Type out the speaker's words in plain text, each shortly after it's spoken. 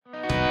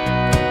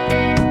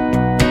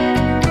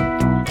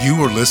You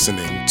are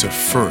listening to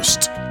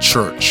First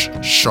Church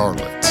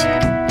Charlotte.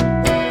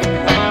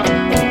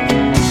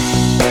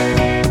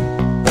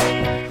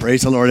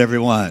 Praise the Lord,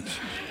 everyone.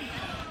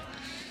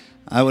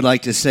 I would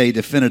like to say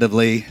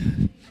definitively,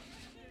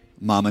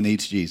 Mama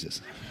needs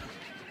Jesus.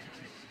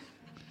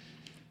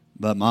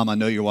 But Mom, I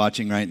know you're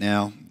watching right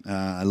now.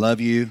 I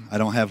love you. I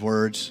don't have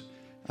words.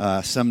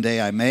 Someday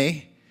I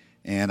may,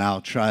 and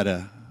I'll try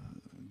to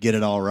get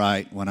it all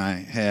right when I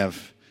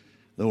have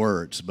the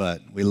words.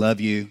 But we love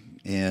you.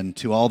 And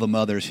to all the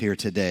mothers here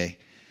today,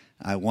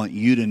 I want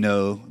you to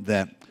know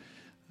that,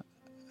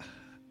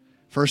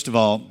 first of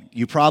all,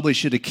 you probably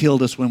should have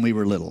killed us when we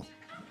were little.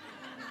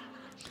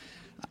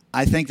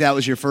 I think that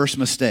was your first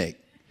mistake.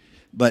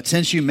 But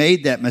since you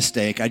made that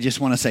mistake, I just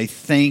want to say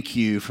thank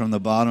you from the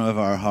bottom of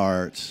our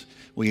hearts.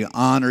 We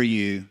honor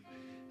you.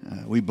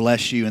 We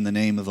bless you in the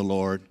name of the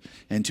Lord.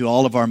 And to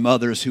all of our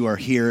mothers who are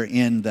here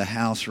in the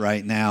house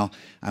right now,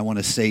 I want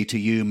to say to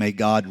you, may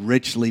God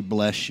richly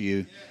bless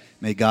you.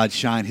 May God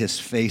shine His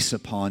face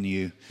upon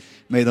you.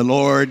 May the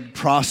Lord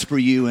prosper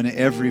you in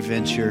every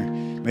venture.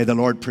 May the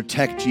Lord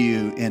protect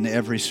you in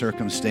every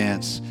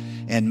circumstance.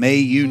 And may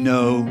you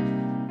know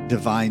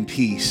divine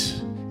peace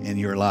in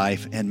your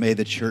life. And may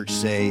the church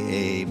say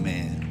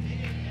amen.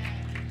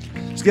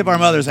 Let's give our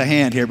mothers a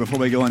hand here before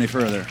we go any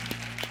further.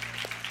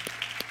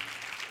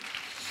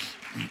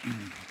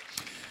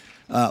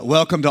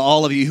 Welcome to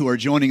all of you who are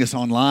joining us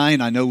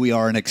online. I know we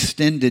are an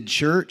extended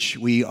church.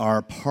 We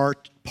are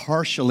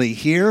partially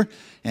here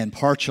and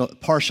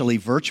partially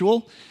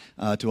virtual.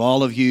 To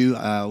all of you,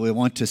 we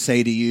want to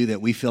say to you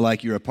that we feel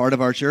like you're a part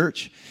of our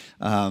church.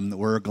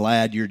 We're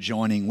glad you're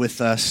joining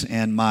with us.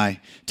 And my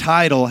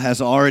title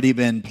has already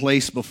been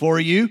placed before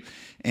you,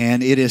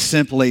 and it is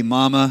simply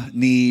Mama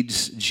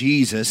Needs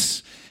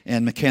Jesus.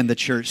 And can the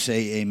church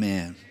say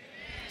amen?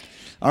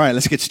 All right,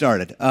 let's get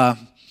started.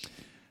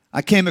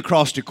 I came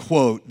across a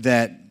quote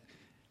that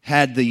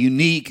had the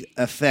unique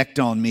effect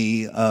on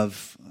me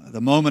of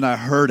the moment I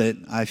heard it,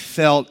 I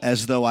felt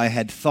as though I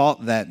had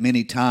thought that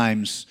many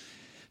times,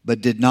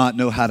 but did not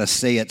know how to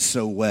say it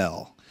so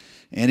well.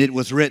 And it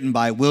was written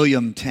by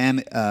William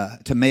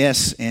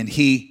Timaeus, and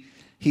he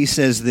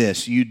says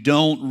this: you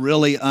don't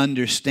really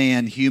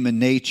understand human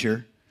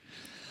nature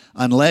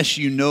unless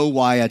you know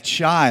why a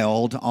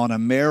child on a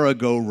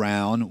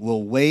merry-go-round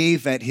will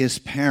wave at his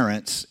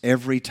parents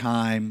every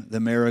time the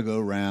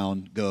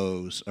merry-go-round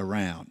goes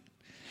around.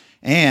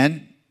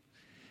 And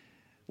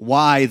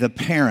why the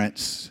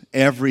parents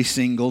every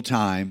single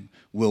time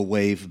will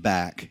wave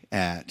back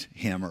at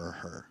him or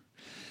her.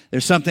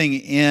 There's something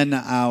in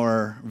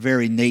our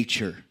very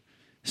nature,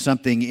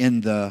 something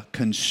in the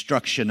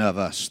construction of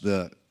us,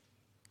 the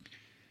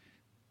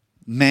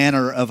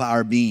manner of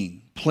our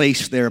being,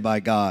 placed there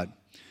by God,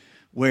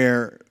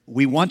 where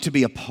we want to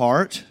be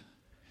apart.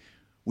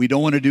 We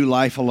don't want to do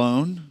life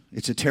alone.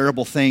 It's a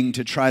terrible thing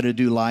to try to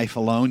do life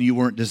alone. You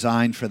weren't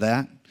designed for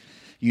that.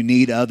 You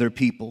need other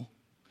people.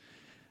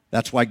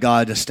 That's why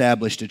God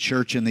established a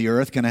church in the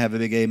earth. Can I have a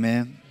big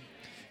amen?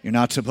 You're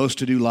not supposed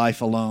to do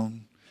life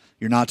alone.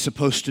 You're not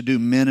supposed to do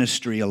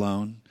ministry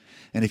alone.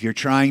 And if you're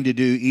trying to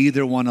do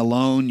either one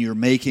alone, you're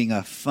making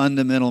a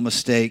fundamental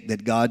mistake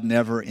that God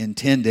never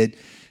intended,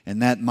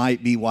 and that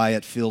might be why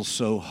it feels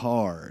so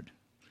hard.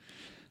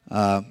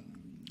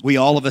 We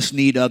all of us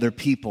need other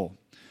people.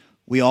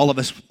 We all of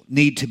us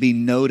need to be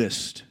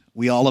noticed.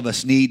 We all of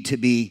us need to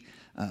be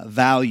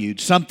valued.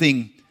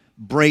 Something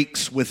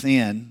breaks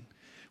within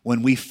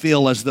when we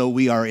feel as though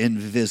we are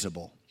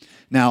invisible.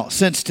 Now,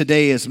 since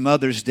today is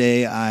Mother's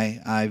Day,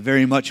 I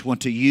very much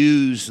want to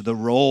use the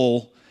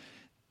role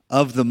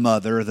of the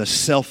mother, the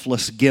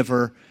selfless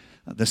giver,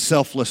 the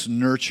selfless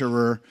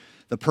nurturer,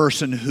 the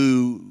person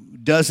who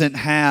doesn't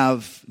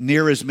have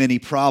near as many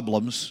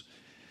problems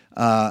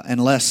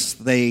unless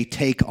they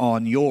take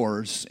on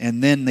yours,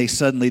 and then they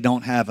suddenly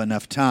don't have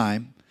enough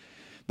time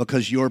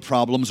because your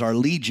problems are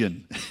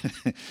legion.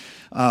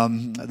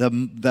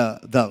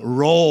 The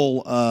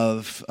role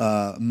of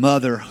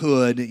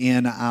motherhood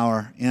in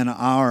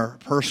our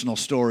personal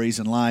stories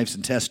and lives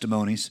and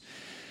testimonies.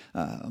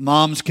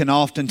 Moms can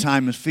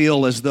oftentimes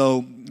feel as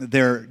though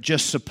they're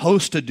just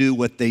supposed to do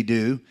what they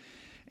do,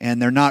 and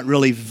they're not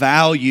really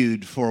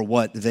valued for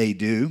what they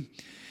do.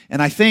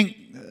 And I think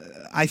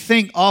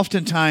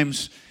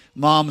oftentimes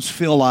moms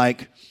feel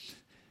like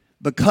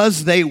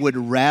because they would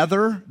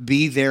rather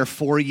be there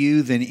for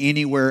you than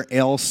anywhere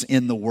else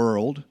in the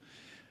world,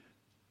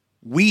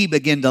 we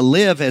begin to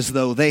live as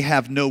though they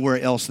have nowhere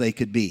else they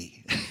could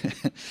be.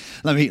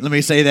 Let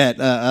me say that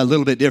a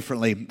little bit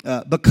differently.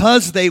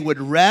 Because they would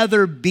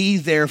rather be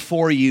there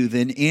for you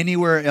than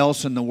anywhere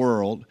else in the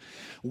world,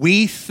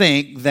 we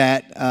think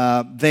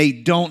that they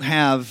don't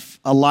have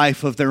a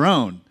life of their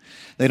own.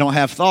 They don't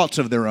have thoughts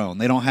of their own.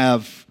 They don't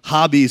have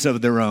hobbies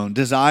of their own,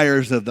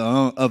 desires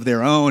of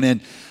their own.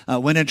 And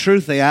when in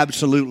truth they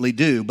absolutely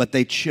do, but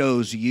they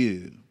chose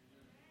you.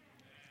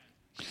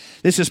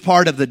 This is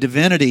part of the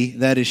divinity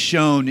that is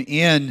shown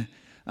in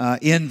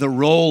the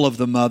role of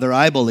the mother,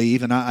 I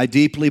believe, and I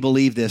deeply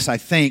believe this. I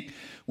think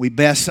we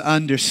best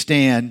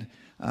understand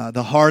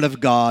the heart of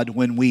God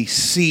when we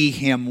see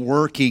Him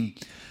working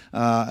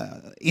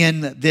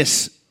in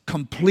this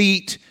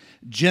complete,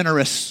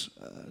 generous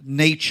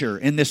nature,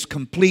 in this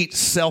complete,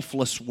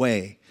 selfless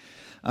way.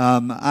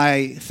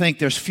 I think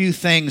there's few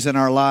things in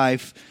our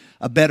life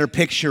a better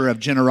picture of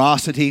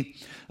generosity,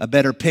 a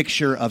better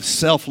picture of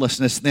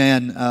selflessness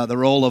than the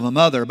role of a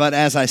mother. But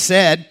as I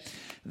said,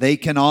 they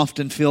can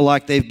often feel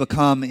like they've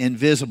become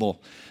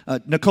invisible.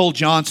 Nicole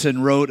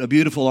Johnson wrote a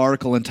beautiful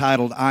article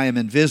entitled, "I Am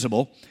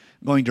Invisible."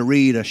 I'm going to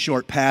read a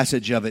short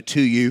passage of it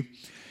to you.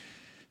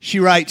 She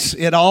writes,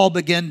 "It all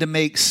began to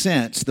make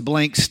sense. The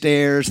blank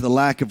stares, the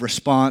lack of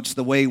response,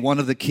 the way one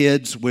of the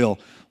kids will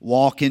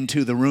walk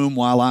into the room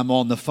while I'm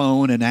on the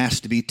phone and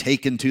ask to be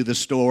taken to the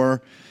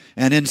store.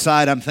 And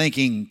inside I'm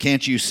thinking,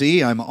 can't you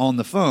see I'm on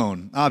the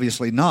phone?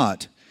 Obviously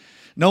not.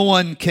 No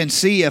one can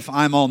see if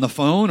I'm on the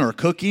phone or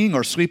cooking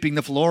or sweeping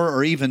the floor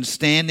or even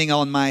standing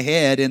on my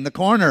head in the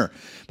corner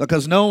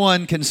because no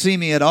one can see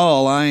me at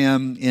all. I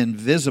am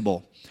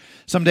invisible.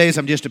 Some days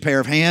I'm just a pair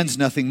of hands,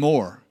 nothing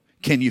more.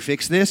 Can you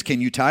fix this? Can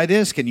you tie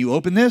this? Can you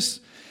open this?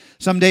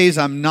 Some days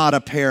I'm not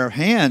a pair of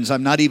hands.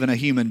 I'm not even a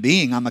human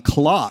being. I'm a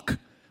clock.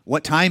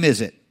 What time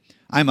is it?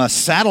 I'm a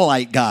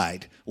satellite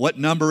guide. What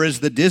number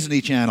is the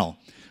Disney Channel?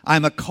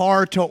 I'm a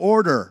car to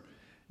order.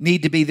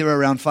 Need to be there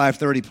around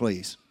 5:30,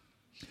 please.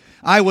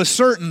 I was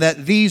certain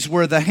that these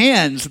were the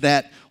hands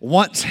that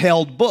once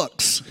held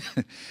books.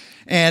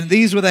 And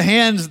these were the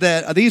eyes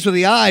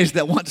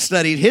that once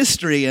studied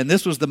history, and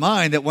this was the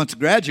mind that once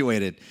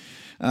graduated.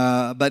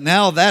 But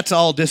now that's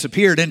all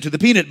disappeared into the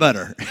peanut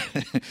butter.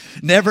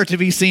 Never to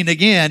be seen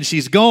again.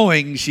 She's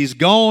going, she's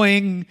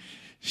gone.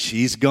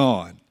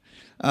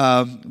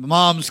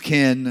 Moms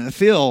can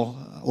feel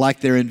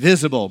like they're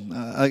invisible.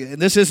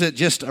 This isn't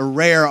just a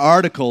rare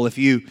article. If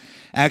you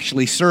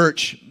actually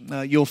search,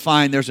 you'll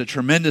find there's a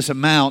tremendous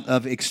amount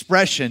of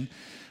expression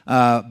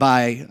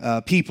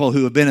by people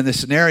who have been in this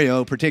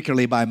scenario,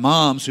 particularly by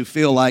moms who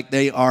feel like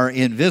they are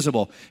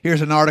invisible.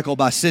 Here's an article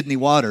by Sydney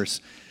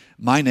Waters.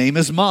 My name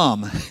is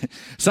Mom.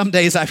 Some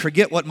days I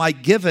forget what my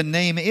given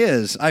name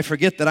is. I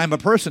forget that I'm a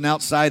person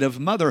outside of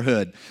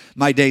motherhood.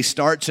 My day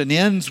starts and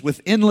ends with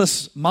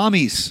endless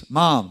mommies.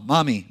 Mom,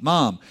 mommy,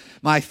 mom.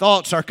 My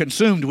thoughts are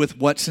consumed with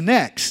what's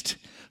next.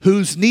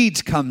 Whose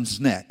needs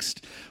comes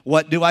next?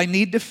 What do I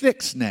need to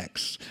fix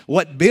next?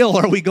 What bill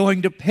are we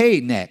going to pay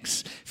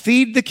next?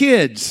 Feed the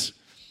kids.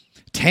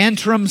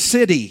 Tantrum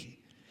city.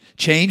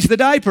 Change the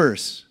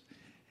diapers.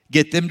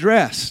 Get them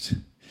dressed.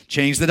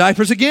 Change the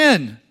diapers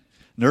again.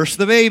 Nurse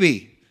the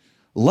baby.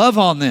 Love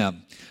on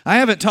them. I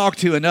haven't talked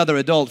to another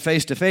adult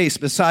face-to-face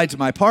besides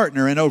my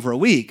partner in over a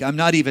week. I'm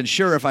not even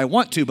sure if I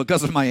want to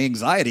because of my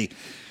anxiety,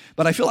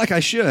 but I feel like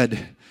I should.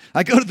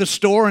 I go to the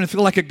store and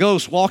feel like a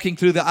ghost walking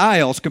through the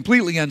aisles,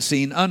 completely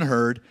unseen,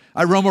 unheard.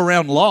 I roam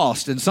around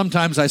lost, and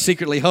sometimes I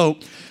secretly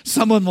hope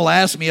someone will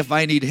ask me if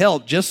I need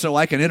help just so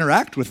I can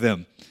interact with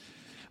them.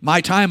 My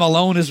time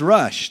alone is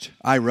rushed.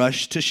 I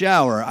rush to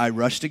shower. I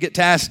rush to get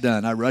tasks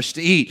done. I rush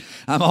to eat.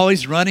 I'm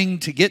always running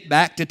to get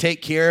back to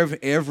take care of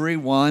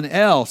everyone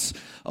else.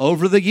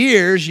 Over the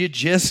years, you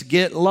just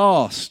get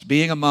lost.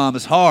 Being a mom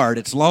is hard.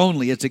 It's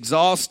lonely. It's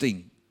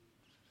exhausting.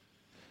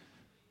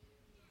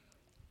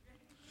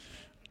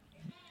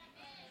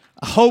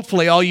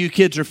 Hopefully, all you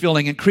kids are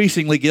feeling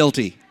increasingly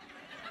guilty.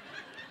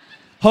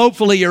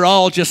 Hopefully, you're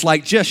all just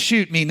like, just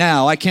shoot me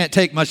now. I can't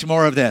take much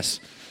more of this.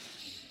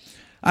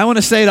 I want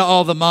to say to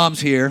all the moms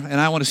here, and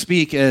I want to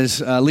speak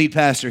as lead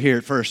pastor here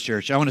at First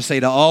Church, I want to say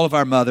to all of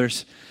our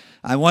mothers,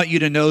 I want you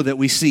to know that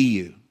we see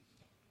you.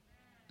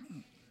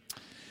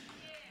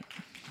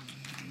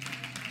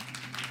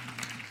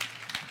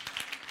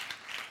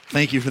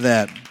 Thank you for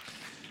that.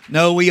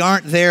 No, we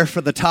aren't there for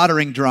the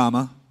tottering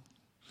drama.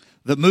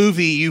 The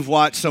movie you've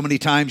watched so many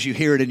times you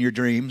hear it in your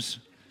dreams.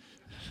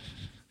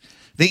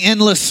 The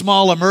endless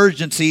small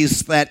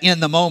emergencies that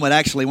in the moment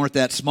actually weren't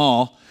that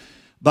small.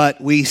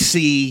 But we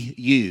see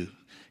you.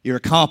 Your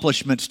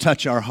accomplishments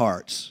touch our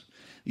hearts.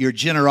 Your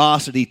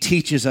generosity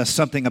teaches us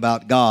something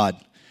about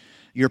God.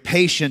 Your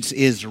patience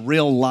is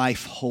real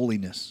life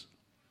holiness.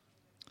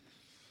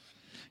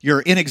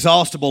 Your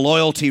inexhaustible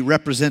loyalty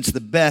represents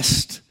the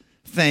best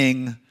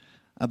thing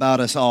about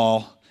us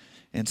all.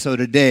 And so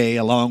today,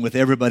 along with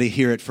everybody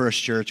here at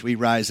First Church, we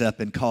rise up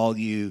and call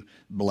you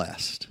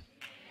blessed.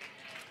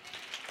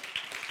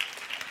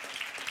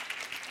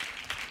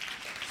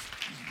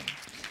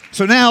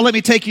 So now let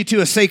me take you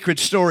to a sacred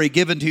story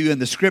given to you in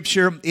the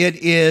Scripture. It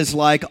is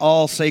like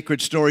all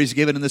sacred stories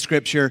given in the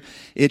Scripture.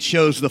 It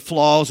shows the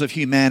flaws of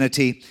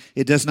humanity.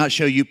 It does not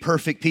show you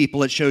perfect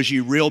people. It shows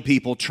you real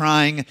people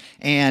trying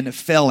and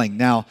failing.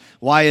 Now,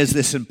 why is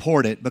this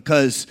important?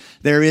 Because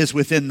there is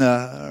within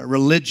the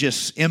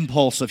religious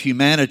impulse of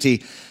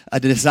humanity a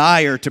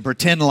desire to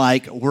pretend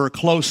like we're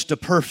close to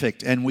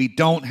perfect and we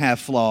don't have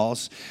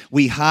flaws.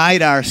 We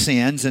hide our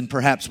sins, and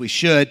perhaps we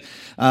should.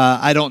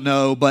 I don't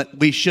know, but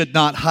we should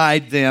not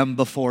hide them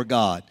before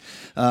God.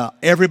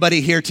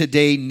 Everybody here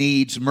today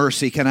needs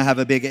mercy. Can I have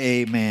a big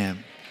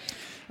amen?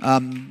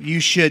 You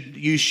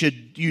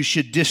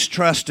should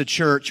distrust a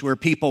church where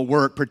people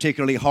work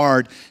particularly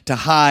hard to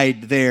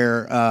hide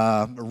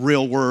their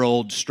real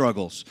world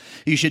struggles.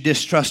 You should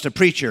distrust a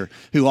preacher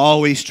who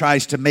always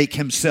tries to make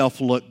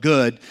himself look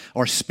good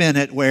or spin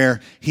it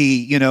where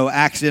he,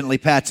 accidentally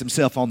pats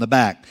himself on the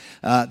back.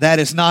 That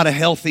is not a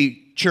healthy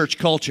church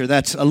culture.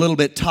 That's a little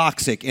bit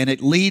toxic, and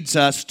it leads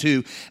us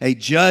to a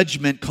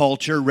judgment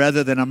culture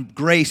rather than a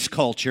grace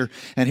culture.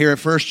 And here at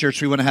First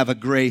Church, we want to have a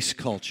grace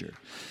culture.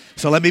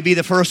 So let me be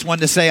the first one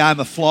to say I'm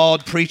a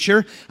flawed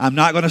preacher. I'm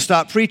not going to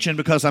stop preaching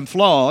because I'm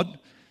flawed.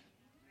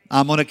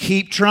 I'm going to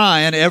keep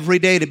trying every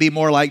day to be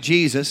more like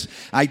Jesus.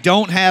 I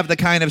don't have the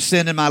kind of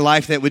sin in my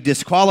life that would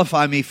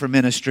disqualify me from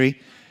ministry.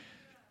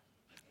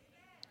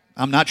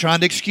 I'm not trying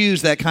to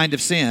excuse that kind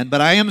of sin, but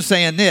I am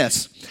saying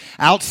this.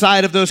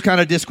 Outside of those kind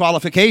of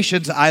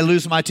disqualifications, I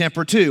lose my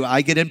temper too.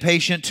 I get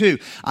impatient too.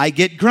 I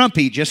get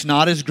grumpy, just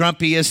not as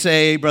grumpy as,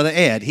 say, Brother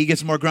Ed. He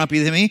gets more grumpy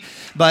than me.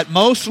 But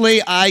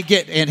mostly I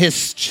get, and his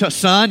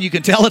son, you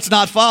can tell it's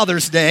not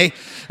Father's Day.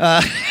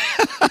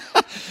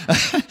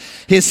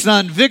 His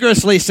son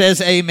vigorously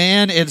says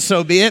amen, and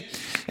so be it.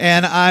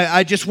 And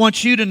I just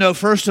want you to know,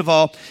 first of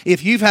all,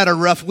 if you've had a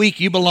rough week,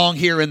 you belong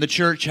here in the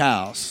church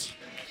house.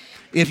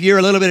 If you're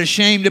a little bit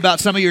ashamed about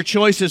some of your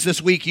choices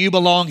this week, you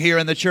belong here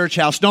in the church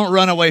house. Don't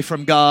run away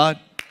from God.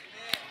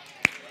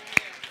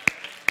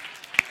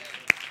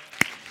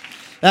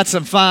 That's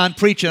some fine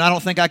preaching. I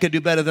don't think I could do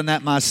better than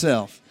that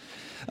myself.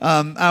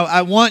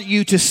 I want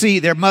you to see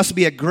there must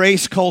be a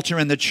grace culture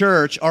in the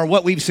church, or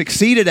what we've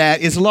succeeded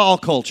at is law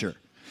culture.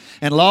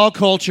 And law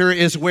culture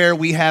is where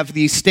we have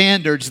these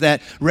standards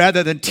that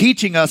rather than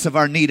teaching us of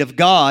our need of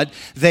God,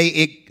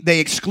 they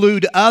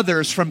exclude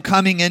others from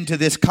coming into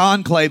this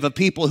conclave of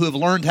people who have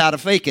learned how to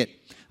fake it.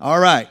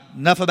 All right,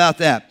 enough about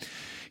that.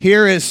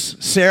 Here is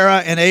Sarah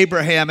and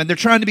Abraham, and they're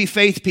trying to be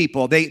faith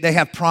people. They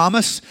have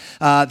promise.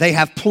 They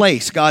have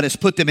place. God has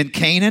put them in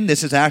Canaan.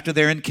 This is after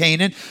they're in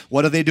Canaan.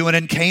 What are they doing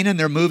in Canaan?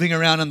 They're moving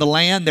around in the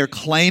land. They're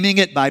claiming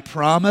it by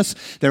promise.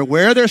 They're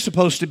where they're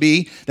supposed to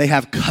be. They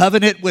have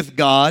covenant with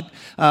God.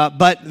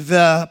 But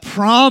the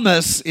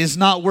promise is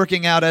not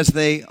working out as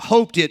they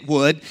hoped it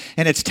would,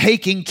 and it's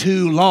taking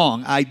too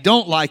long. I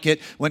don't like it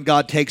when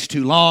God takes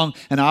too long,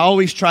 and I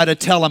always try to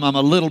tell him I'm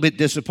a little bit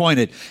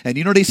disappointed. And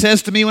you know what he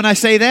says to me when I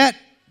say that?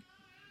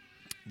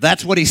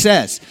 That's what he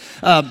says.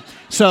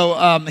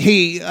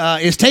 He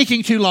is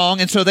taking too long,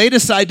 and so they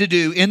decide to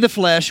do in the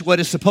flesh what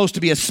is supposed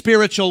to be a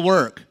spiritual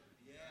work.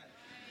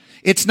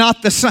 It's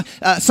not the son.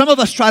 Some of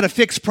us try to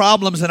fix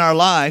problems in our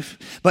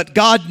life, but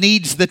God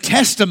needs the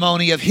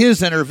testimony of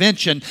his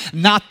intervention,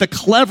 not the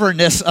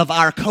cleverness of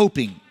our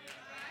coping.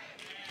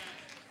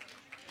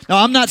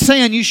 Now, I'm not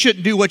saying you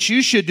shouldn't do what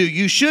you should do.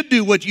 You should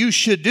do what you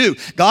should do.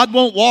 God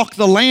won't walk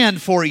the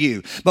land for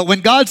you. But when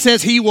God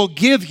says he will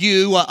give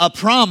you a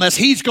promise,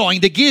 he's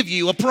going to give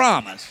you a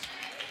promise.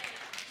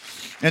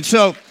 And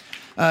so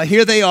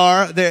here they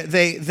are.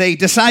 They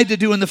decide to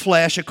do in the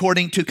flesh,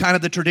 according to kind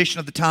of the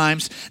tradition of the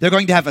times. They're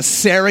going to have a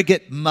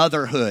surrogate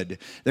motherhood.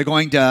 They're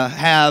going to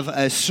have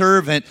a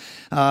servant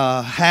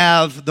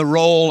have the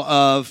role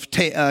of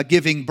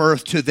giving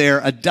birth to their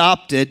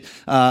adopted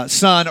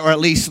son, or at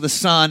least the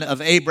son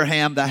of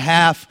Abraham,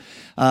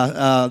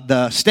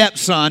 the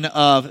stepson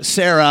of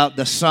Sarah,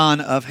 the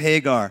son of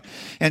Hagar.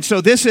 And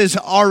so this is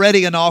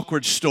already an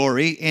awkward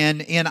story,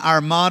 and in our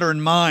modern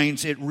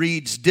minds, it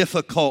reads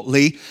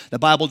difficultly. The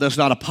Bible does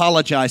not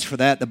apologize for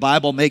that. The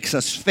Bible makes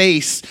us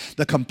face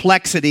the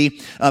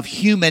complexity of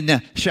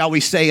human, shall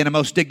we say in a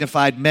most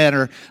dignified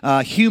manner,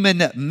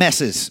 human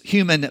messes,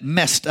 human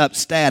messed up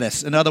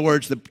status. In other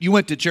words, you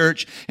went to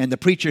church and the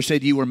preacher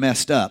said you were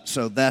messed up,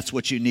 so that's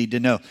what you need to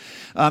know.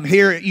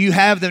 Here you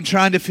have them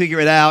trying to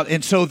figure it out,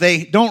 and so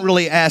they don't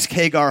really ask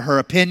Hagar her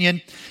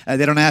opinion.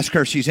 They don't ask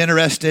her if she's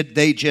interested.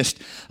 They just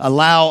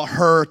allow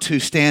her to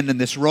stand in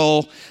this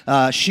role.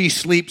 She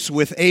sleeps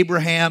with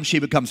Abraham. She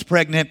becomes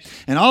pregnant.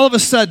 And all of a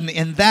sudden,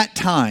 in that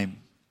time,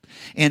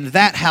 in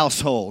that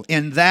household,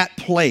 in that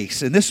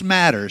place, and this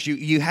matters,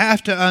 you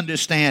have to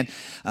understand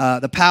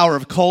the power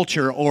of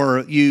culture,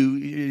 or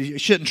you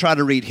shouldn't try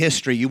to read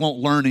history. You won't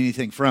learn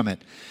anything from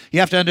it. You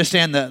have to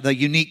understand the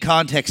unique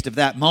context of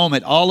that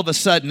moment. All of a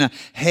sudden,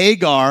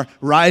 Hagar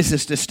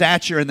rises to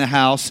stature in the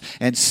house,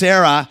 and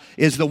Sarah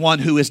is the one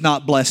who is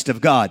not blessed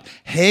of God.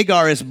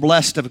 Hagar is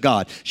blessed of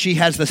God. She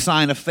has the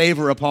sign of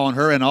favor upon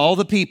her, and all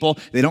the people,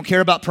 they don't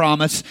care about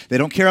promise. They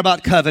don't care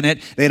about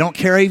covenant. They don't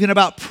care even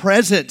about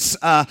presence.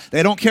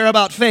 They don't care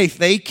about faith.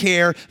 They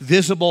care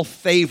visible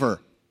favor.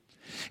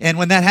 And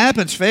when that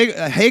happens,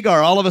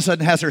 Hagar all of a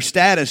sudden has her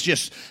status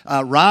just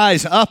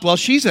rise up. Well,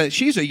 she's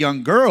a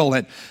young girl,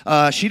 and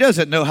she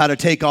doesn't know how to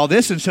take all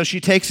this, and so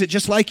she takes it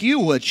just like you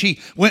would. She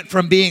went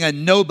from being a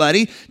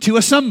nobody to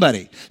a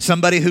somebody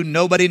who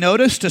nobody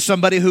noticed to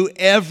somebody who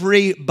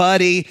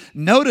everybody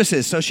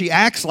notices. So she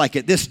acts like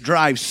it. This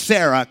drives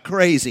Sarah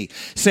crazy.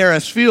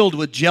 Sarah's filled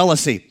with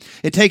jealousy.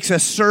 It takes a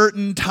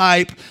certain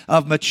type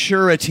of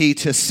maturity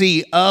to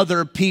see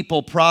other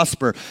people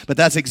prosper, but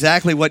that's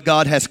exactly what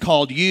God has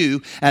called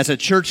you as a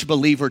church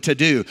believer to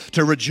do,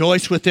 to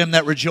rejoice with them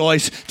that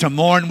rejoice, to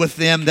mourn with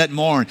them that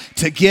mourn,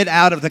 to get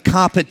out of the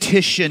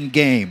competition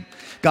game.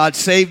 God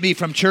save me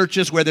from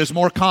churches where there's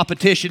more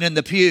competition in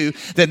the pew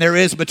than there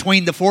is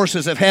between the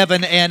forces of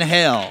heaven and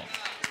hell.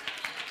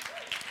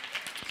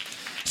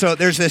 So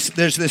there's this,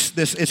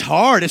 it's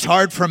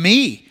hard for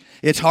me.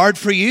 It's hard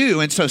for you.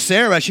 And so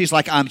Sarah, she's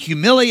like, I'm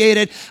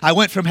humiliated. I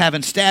went from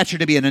having stature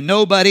to being a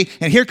nobody.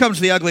 And here comes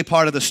the ugly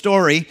part of the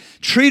story.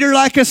 Treat her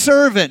like a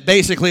servant,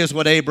 basically, is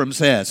what Abram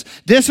says.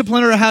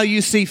 Discipline her how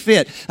you see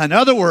fit. In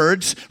other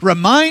words,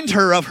 remind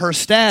her of her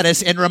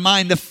status and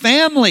remind the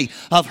family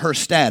of her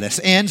status.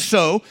 And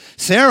so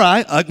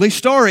Sarai, ugly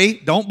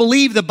story. Don't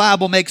believe the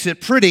Bible makes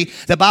it pretty.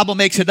 The Bible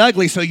makes it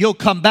ugly, so you'll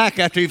come back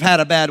after you've had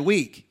a bad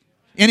week.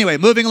 Anyway,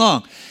 moving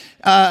along.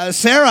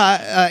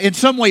 Sarah, in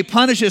some way,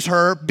 punishes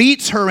her,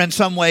 beats her in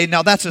some way.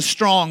 Now, that's a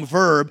strong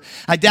verb.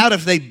 I doubt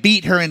if they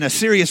beat her in a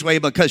serious way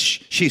because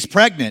she's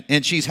pregnant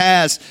and she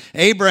has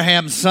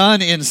Abraham's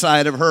son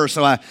inside of her.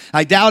 So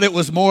I doubt it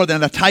was more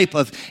than a type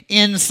of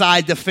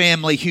inside the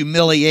family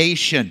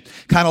humiliation,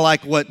 kind of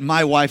like what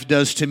my wife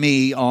does to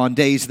me on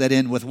days that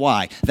end with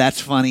Y. That's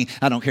funny.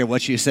 I don't care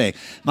what you say.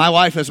 My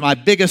wife is my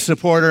biggest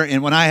supporter,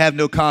 and when I have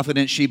no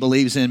confidence, she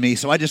believes in me.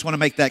 So I just want to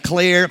make that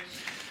clear.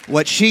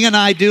 What she and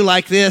I do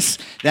like this,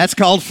 that's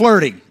called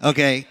flirting,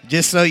 okay?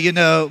 Just so you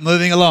know,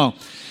 moving along.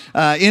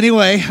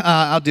 Anyway,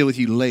 I'll deal with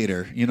you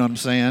later. You know what I'm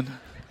saying?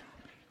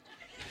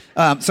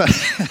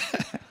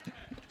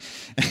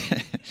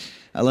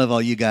 I love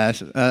all you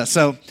guys.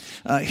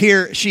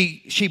 Here,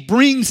 she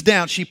brings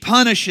down, she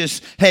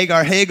punishes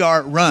Hagar.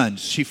 Hagar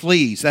runs. She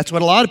flees. That's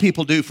what a lot of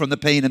people do from the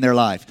pain in their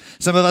life.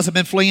 Some of us have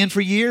been fleeing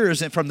for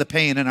years from the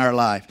pain in our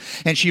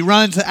life. And she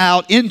runs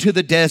out into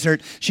the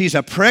desert. She's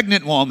a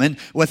pregnant woman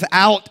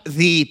without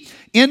the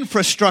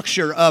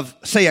infrastructure of,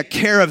 say, a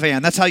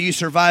caravan. That's how you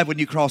survive when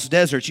you cross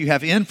deserts. You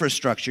have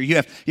infrastructure. You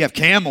have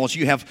camels.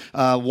 You have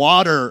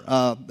water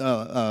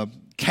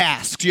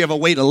casks. You have a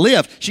way to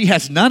live. She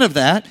has none of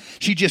that.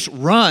 She just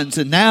runs,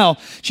 and now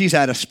she's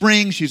at a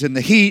spring. She's in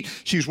the heat.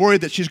 She's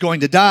worried that she's going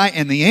to die,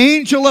 and the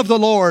angel of the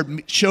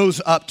Lord shows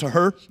up to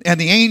her,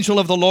 and the angel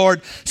of the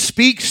Lord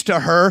speaks to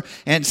her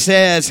and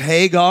says,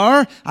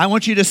 Hagar, I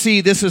want you to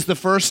see this is the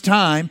first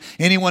time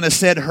anyone has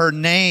said her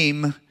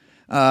name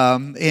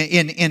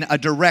in a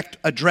direct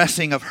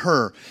addressing of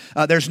her.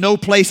 There's no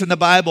place in the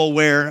Bible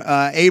where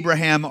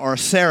Abraham or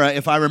Sarah,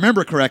 if I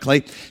remember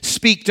correctly,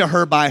 speak to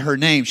her by her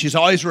name. She's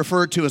always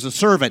referred to as a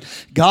servant.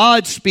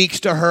 God speaks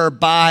to her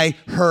by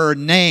her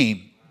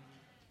name.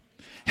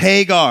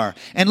 Hagar.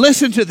 And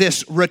listen to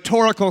this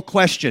rhetorical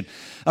question.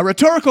 A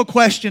rhetorical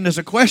question is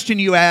a question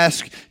you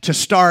ask to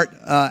start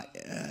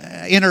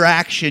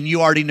interaction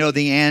you already know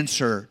the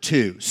answer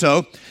to.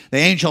 So the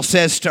angel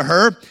says to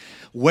her,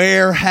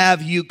 where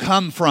have you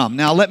come from?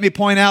 Now, let me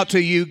point out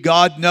to you,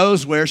 God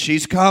knows where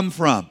she's come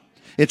from.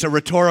 It's a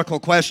rhetorical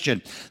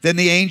question. Then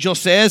the angel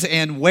says,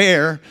 and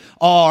where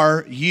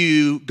are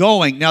you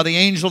going? Now, the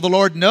angel of the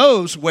Lord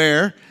knows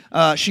where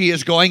she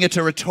is going. It's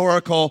a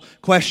rhetorical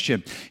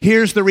question.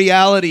 Here's the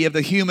reality of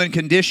the human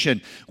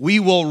condition. We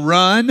will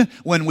run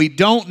when we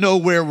don't know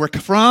where we're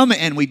from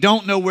and we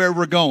don't know where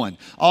we're going.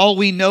 All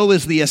we know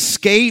is the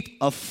escape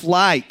of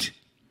flight.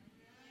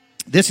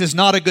 This is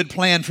not a good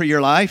plan for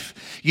your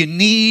life. You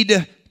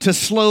need to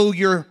slow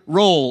your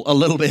roll a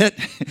little bit,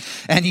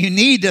 and you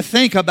need to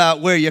think about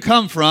where you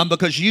come from,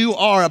 because you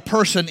are a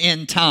person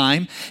in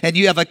time and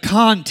you have a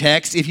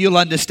context. If you'll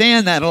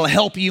understand that, it'll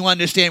help you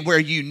understand where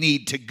you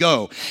need to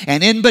go.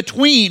 And in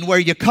between where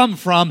you come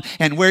from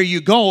and where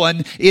you're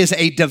going is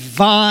a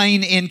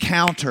divine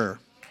encounter.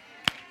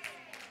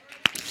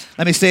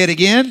 Let me say it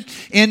again.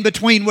 In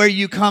between where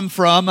you come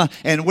from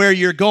and where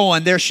you're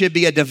going, there should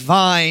be a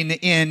divine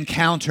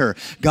encounter.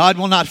 God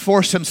will not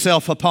force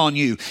himself upon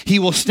you. He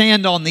will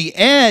stand on the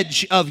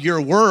edge of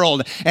your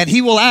world, and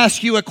he will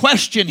ask you a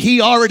question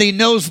he already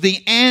knows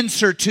the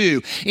answer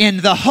to, in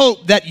the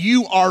hope that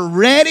you are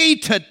ready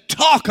to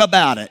talk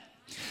about it.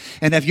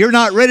 And if you're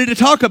not ready to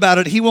talk about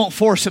it, he won't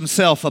force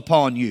himself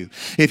upon you.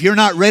 If you're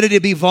not ready to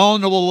be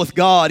vulnerable with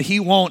God, he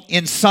won't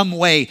in some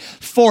way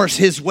force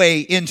his way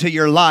into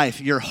your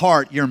life, your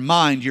heart, your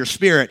mind, your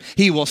spirit.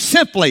 He will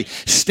simply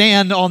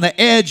stand on the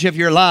edge of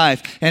your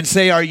life and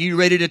say, are you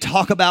ready to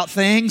talk about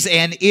things?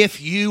 And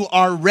if you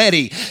are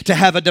ready to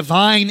have a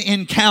divine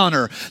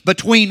encounter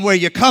between where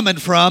you're coming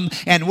from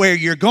and where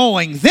you're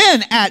going,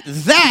 then at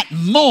that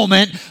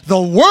moment,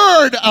 the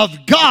word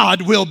of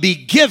God will be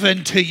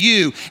given to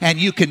you, and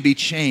you can be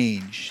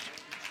changed.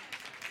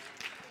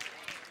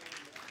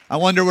 I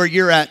wonder where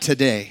you're at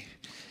today.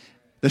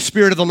 The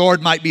Spirit of the Lord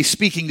might be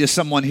speaking to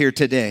someone here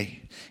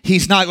today.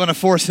 He's not going to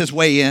force his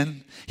way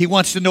in. He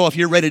wants to know if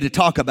you're ready to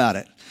talk about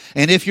it.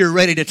 And if you're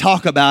ready to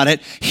talk about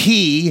it,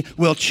 he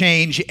will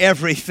change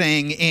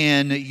everything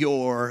in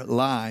your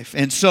life.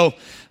 And so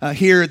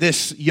here,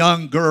 this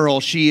young girl,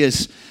 she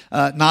is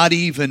not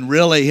even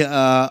really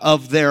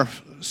of their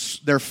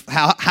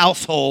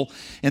household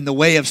in the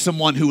way of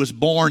someone who was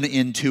born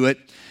into it.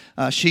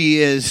 She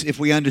is, if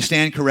we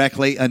understand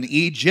correctly, an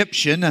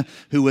Egyptian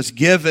who was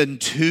given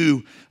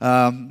to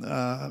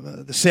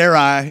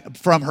Sarai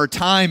from her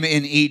time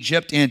in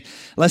Egypt. And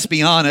let's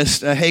be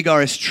honest,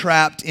 Hagar is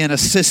trapped in a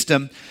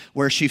system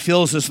where she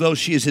feels as though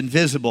she is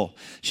invisible.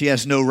 She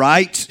has no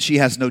rights, she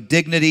has no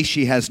dignity,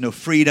 she has no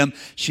freedom,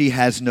 she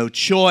has no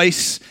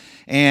choice,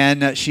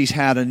 and she's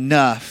had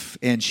enough,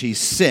 and she's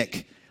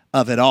sick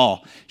of it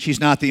all. She's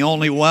not the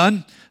only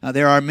one.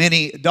 There are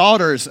many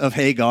daughters of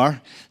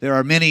Hagar. There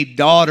are many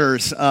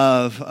daughters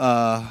of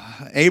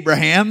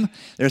Abraham.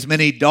 There's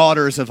many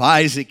daughters of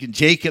Isaac and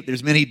Jacob.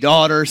 There's many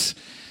daughters,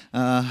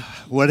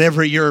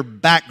 whatever your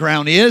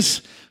background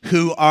is,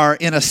 who are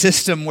in a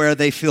system where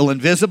they feel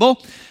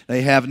invisible.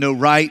 They have no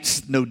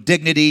rights, no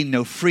dignity,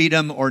 no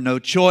freedom, or no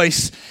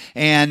choice.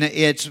 And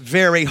it's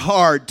very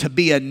hard to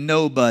be a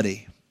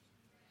nobody.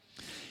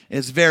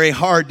 It's very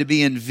hard to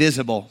be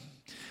invisible.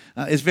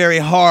 It's very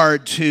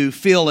hard to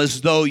feel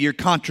as though your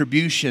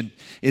contribution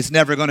is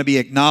never going to be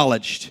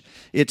acknowledged.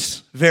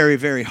 It's very,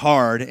 very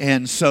hard.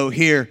 And so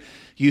here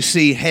you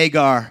see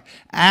Hagar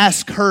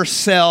ask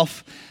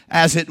herself,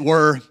 as it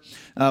were,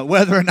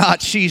 whether or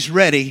not she's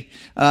ready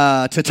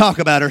to talk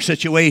about her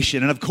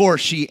situation. And of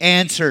course, she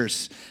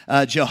answers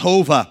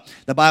Jehovah.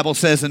 The Bible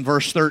says in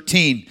verse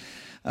 13,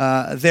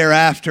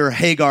 thereafter,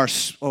 Hagar,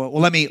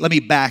 let me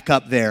back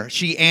up there.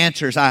 She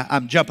answers,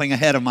 I'm jumping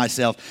ahead of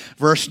myself.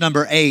 Verse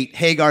number 8,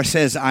 Hagar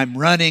says, I'm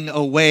running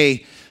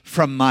away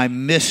from my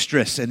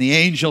mistress. And the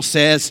angel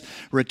says,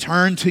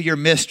 return to your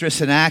mistress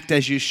and act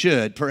as you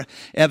should.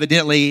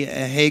 Evidently,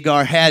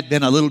 Hagar had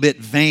been a little bit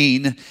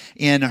vain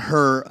in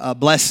her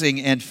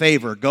blessing and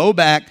favor. Go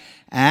back,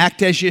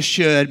 act as you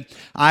should.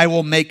 I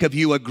will make of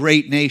you a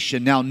great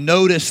nation. Now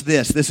notice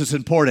this. This is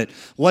important.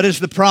 What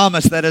is the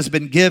promise that has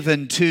been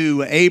given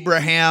to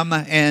Abraham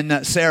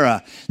and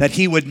Sarah? That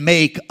he would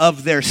make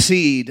of their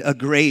seed a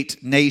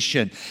great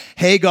nation.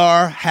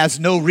 Hagar has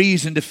no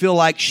reason to feel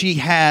like she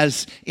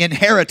has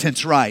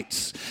inheritance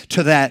rights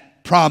to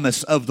that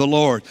promise of the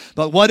Lord.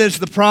 But what is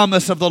the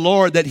promise of the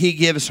Lord that he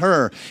gives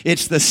her?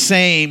 It's the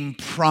same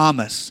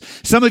promise.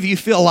 Some of you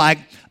feel like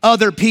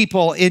other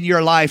people in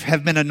your life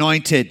have been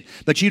anointed,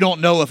 but you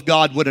don't know if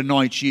God would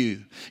anoint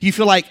you. You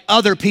feel like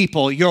other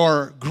people,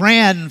 your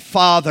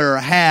grandfather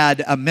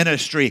had a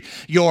ministry,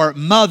 your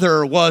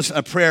mother was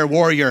a prayer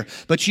warrior,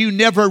 but you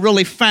never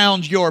really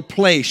found your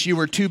place. You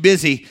were too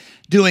busy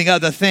doing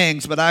other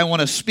things, but I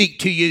want to speak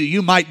to you.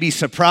 You might be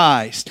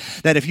surprised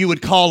that if you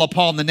would call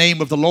upon the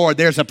name of the Lord,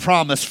 there's a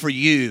promise for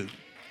you.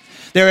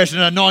 There is an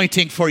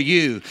anointing for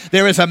you.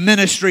 There is a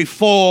ministry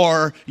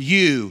for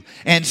you.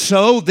 And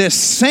so this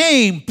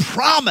same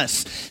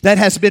promise that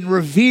has been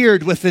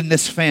revered within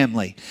this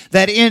family,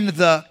 that in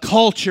the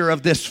culture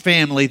of this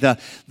family, the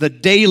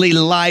daily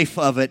life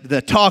of it,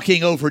 the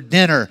talking over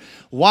dinner,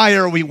 why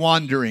are we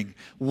wandering?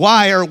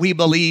 Why are we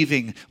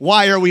believing?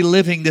 Why are we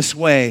living this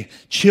way?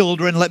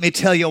 Children, let me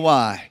tell you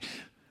why.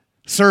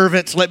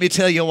 Servants, let me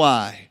tell you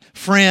why.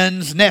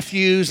 Friends,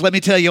 nephews, let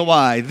me tell you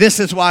why. This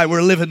is why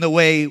we're living the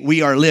way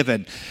we are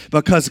living.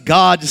 Because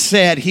God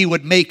said he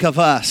would make of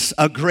us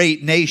a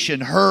great nation.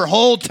 Her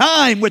whole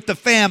time with the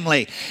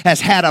family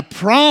has had a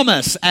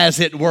promise, as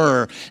it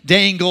were,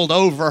 dangled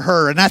over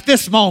her. And at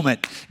this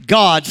moment,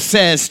 God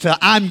says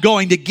I'm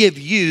going to give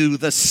you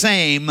the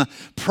same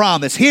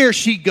promise. Here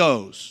she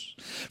goes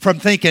from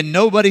thinking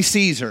nobody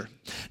sees her.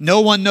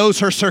 No one knows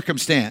her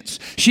circumstance.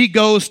 She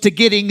goes to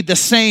getting the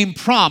same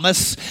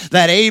promise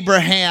that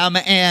Abraham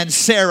and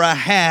Sarah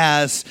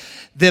has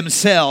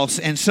themselves.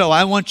 And so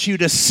I want you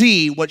to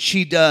see what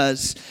she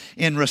does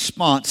in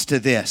response to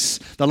this.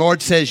 The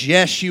Lord says,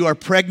 yes, you are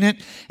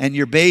pregnant, and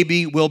your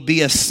baby will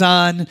be a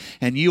son,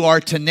 and you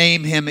are to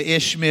name him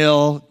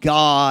Ishmael.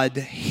 God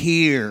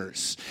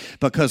hears,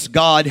 because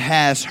God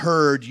has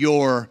heard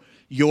your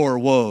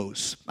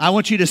woes. I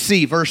want you to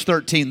see verse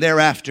 13.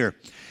 Thereafter,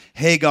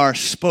 Hagar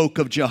spoke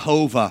of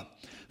Jehovah,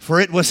 for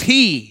it was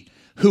he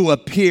who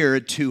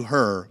appeared to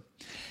her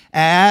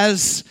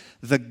as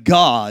the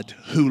God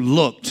who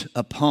looked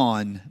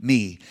upon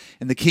me.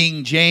 In the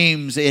King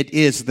James, it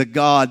is the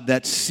God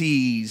that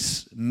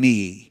sees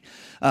me.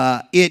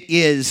 It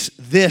is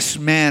this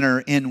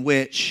manner in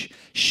which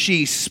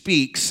she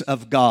speaks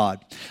of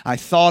God. I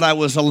thought I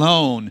was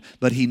alone,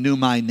 but he knew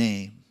my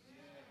name.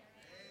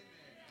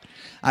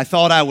 I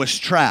thought I was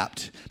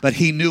trapped, but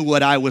he knew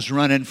what I was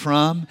running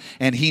from,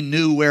 and he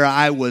knew where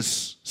I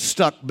was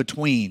stuck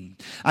between.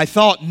 I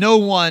thought no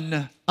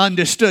one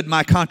understood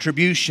my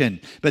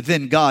contribution, but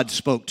then God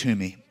spoke to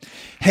me.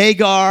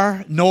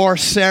 Hagar, nor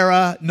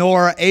Sarah,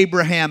 nor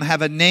Abraham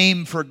have a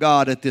name for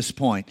God at this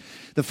point.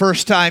 The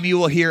first time you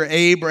will hear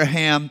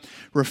Abraham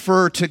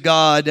refer to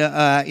God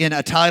in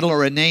a title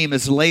or a name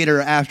is later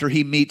after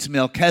he meets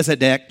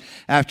Melchizedek,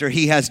 after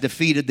he has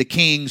defeated the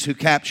kings who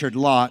captured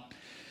Lot.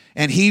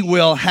 And he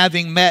will,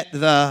 having met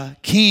the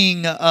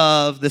king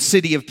of the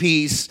city of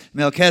peace,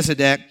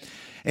 Melchizedek,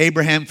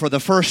 Abraham, for the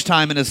first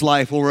time in his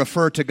life, will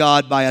refer to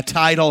God by a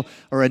title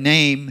or a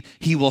name.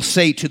 He will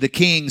say to the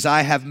kings,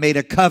 I have made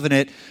a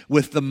covenant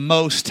with the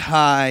Most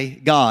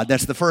High God.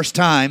 That's the first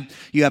time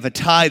you have a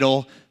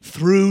title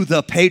through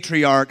the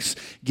patriarchs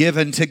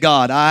given to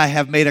God. I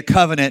have made a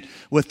covenant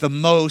with the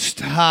Most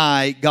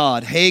High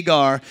God.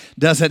 Hagar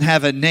doesn't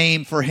have a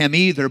name for him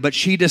either, but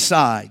she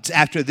decides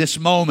after this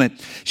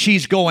moment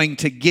she's going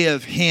to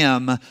give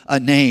him a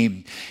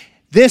name.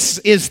 This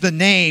is the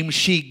name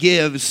she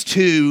gives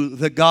to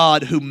the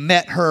God who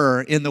met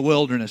her in the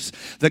wilderness,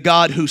 the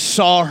God who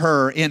saw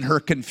her in her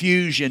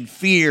confusion,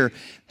 fear,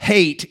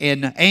 hate,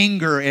 and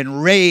anger,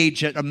 and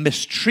rage at a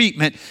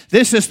mistreatment.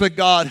 This is the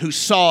God who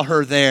saw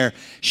her there.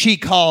 She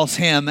calls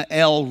him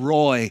El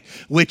Roi,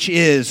 which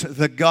is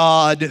the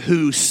God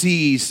who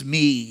sees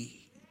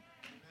me.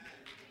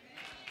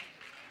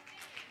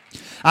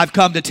 I've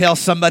come to tell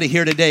somebody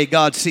here today,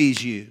 God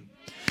sees you.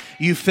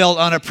 You felt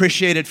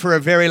unappreciated for a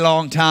very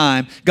long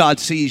time. God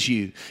sees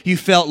you. You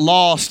felt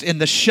lost in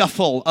the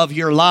shuffle of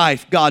your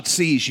life. God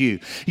sees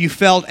you. You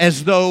felt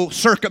as though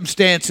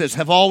circumstances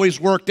have always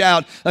worked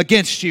out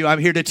against you. I'm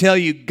here to tell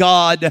you,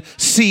 God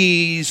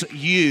sees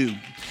you.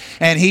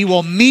 And He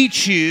will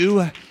meet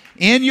you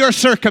in your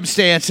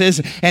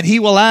circumstances, and He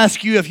will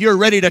ask you if you're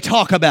ready to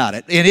talk about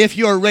it. And if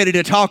you're ready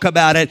to talk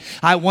about it,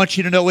 I want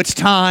you to know it's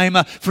time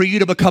for you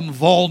to become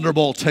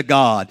vulnerable to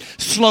God.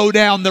 Slow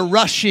down the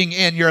rushing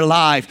in your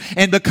life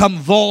and become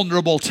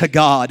vulnerable to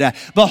God.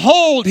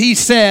 Behold, He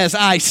says,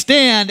 I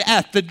stand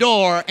at the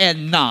door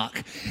and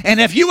knock. And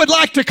if you would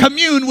like to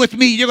commune with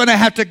me, you're going to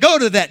have to go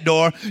to that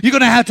door. You're going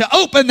to have to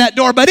open that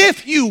door. But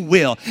if you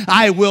will,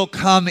 I will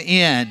come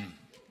in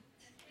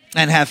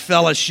and have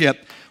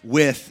fellowship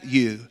with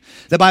you.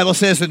 The Bible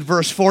says in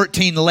verse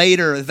 14,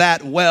 later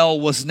that well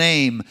was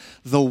named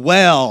the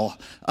well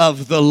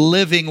of the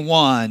living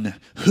one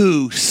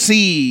who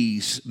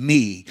sees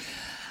me.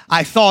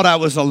 I thought I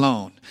was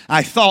alone.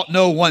 I thought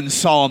no one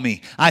saw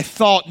me. I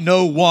thought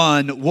no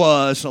one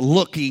was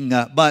looking.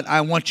 But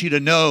I want you to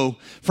know,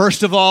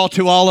 first of all,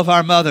 to all of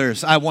our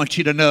mothers, I want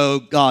you to know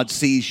God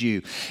sees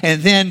you.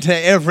 And then to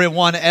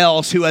everyone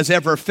else who has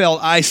ever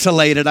felt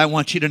isolated, I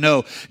want you to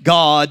know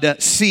God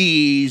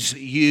sees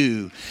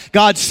you.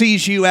 God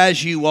sees you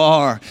as you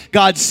are.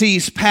 God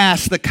sees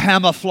past the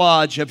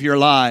camouflage of your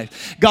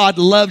life. God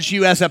loves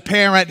you as a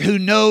parent who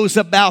knows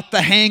about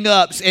the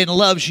hang-ups and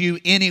loves you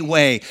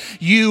anyway.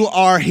 You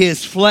are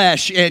His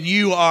flesh and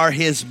you are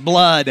His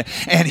blood,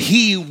 and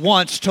He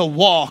wants to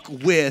walk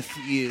with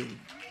you.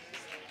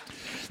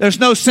 There's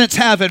no sense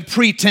having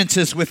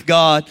pretenses with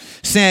God.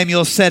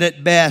 Samuel said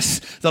it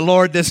best. The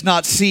Lord does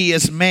not see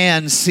as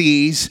man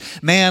sees.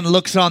 Man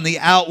looks on the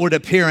outward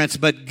appearance,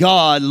 but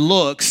God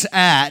looks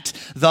at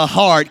the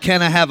heart.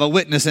 Can I have a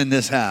witness in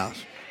this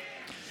house?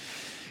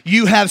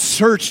 You have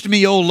searched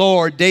me, O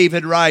Lord,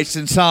 David writes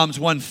in Psalms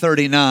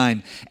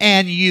 139,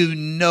 and you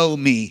know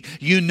me.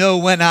 You know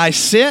when I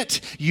sit,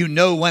 you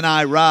know when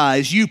I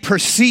rise. You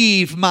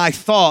perceive my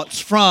thoughts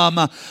from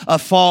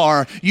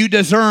afar. You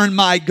discern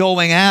my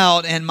going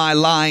out and my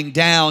lying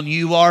down.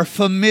 You are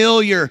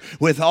familiar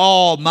with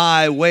all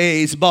my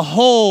ways.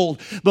 Behold,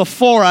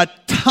 before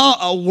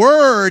a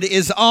word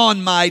is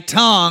on my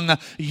tongue,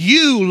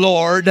 you,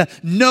 Lord,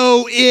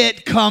 know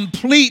it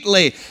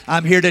completely.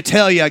 I'm here to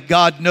tell you,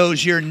 God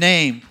knows your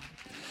name.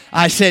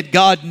 I said,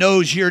 God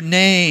knows your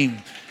name.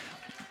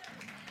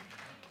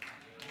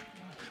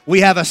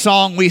 We have a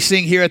song we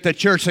sing here at the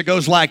church that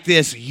goes like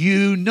this.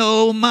 You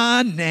know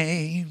my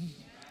name.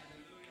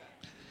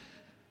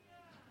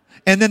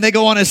 And then they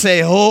go on to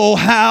say, oh,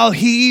 how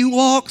He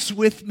walks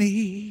with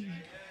me.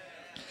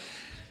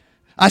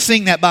 I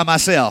sing that by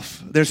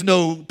myself. There's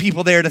no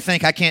people there to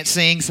think I can't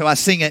sing, so I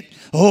sing it.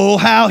 Oh,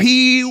 how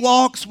He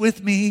walks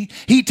with me.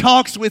 He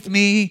talks with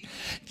me.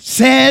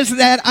 Says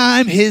that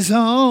I'm His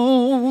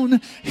own.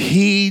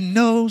 He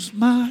knows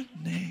my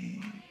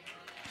name.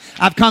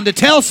 I've come to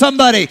tell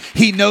somebody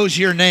He knows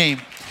your name.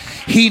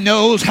 He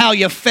knows how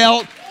you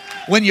felt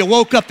when you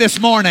woke up this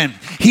morning.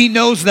 He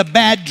knows the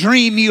bad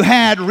dream you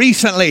had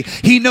recently.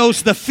 He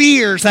knows the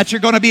fears that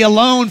you're going to be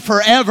alone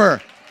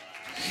forever.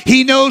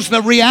 He knows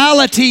the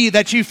reality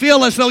that you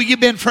feel as though you've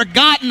been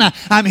forgotten.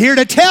 I'm here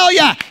to tell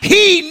you,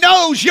 He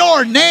knows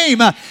your name.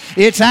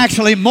 It's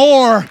actually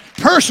more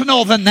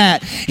personal than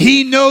that.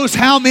 He knows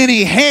how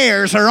many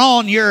hairs are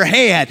on your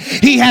head.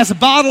 He has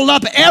bottled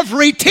up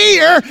every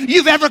tear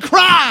you've ever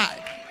cried.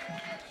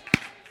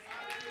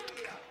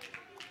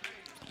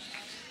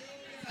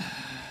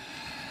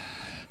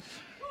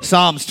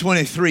 Psalms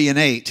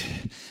 23:8.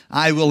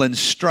 I will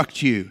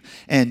instruct you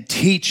and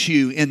teach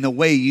you in the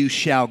way you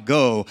shall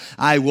go.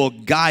 I will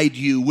guide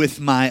you with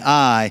my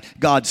eye.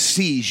 God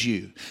sees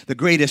you. The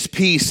greatest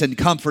peace and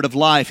comfort of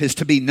life is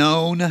to be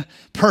known,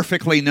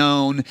 perfectly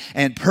known,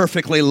 and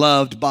perfectly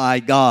loved by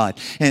God.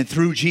 And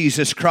through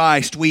Jesus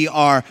Christ, we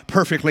are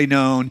perfectly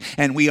known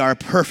and we are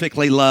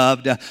perfectly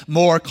loved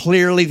more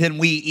clearly than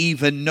we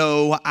even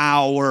know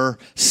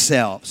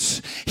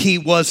ourselves. He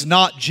was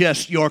not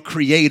just your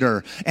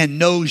creator and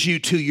knows you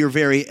to your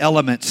very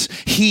elements.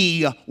 He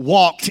he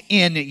walked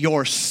in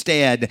your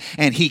stead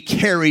and he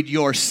carried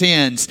your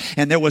sins.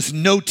 And there was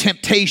no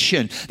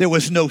temptation, there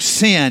was no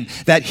sin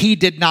that he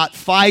did not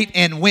fight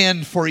and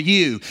win for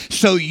you.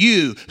 So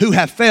you who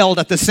have failed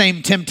at the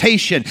same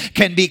temptation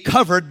can be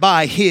covered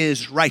by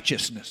his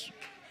righteousness.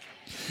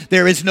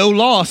 There is no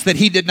loss that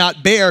he did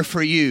not bear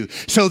for you,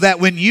 so that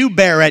when you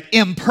bear it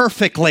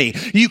imperfectly,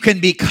 you can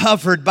be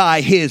covered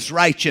by his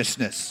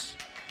righteousness.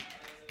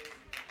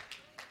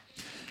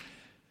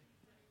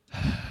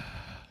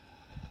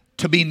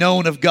 To be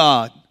known of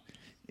God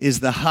is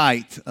the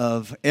height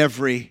of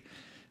every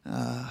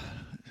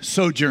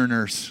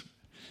sojourner's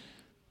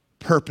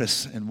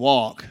purpose and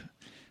walk.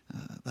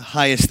 The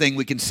highest thing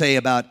we can say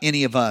about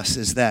any of us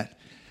is that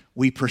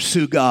we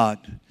pursue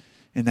God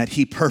and that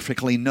he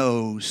perfectly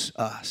knows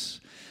us.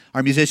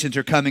 Our musicians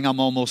are coming. I'm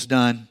almost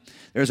done.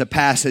 There's a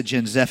passage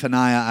in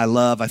Zephaniah I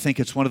love. I think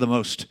it's one of the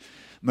most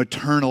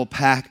maternal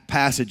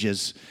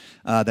passages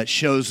that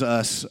shows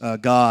us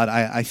God.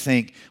 I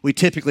think we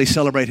typically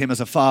celebrate him as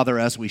a father,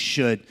 as we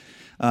should.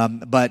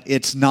 But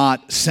it's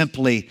not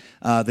simply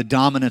the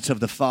dominance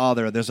of the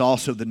father. There's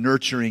also the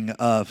nurturing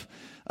of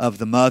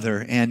the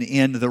mother. And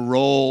in the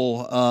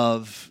role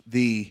of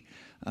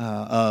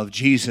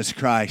Jesus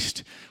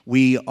Christ,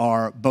 we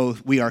are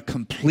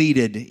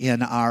completed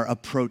in our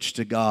approach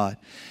to God.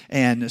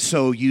 And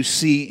so you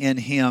see in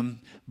him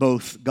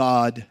both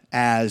God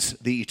as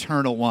the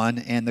eternal one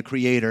and the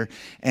creator,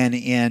 and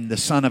in the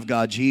Son of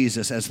God,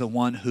 Jesus, as the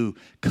one who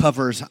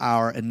covers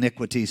our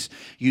iniquities.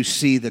 You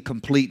see the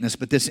completeness.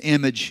 But this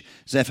image,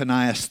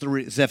 Zephaniah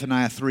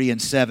 3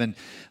 and 7,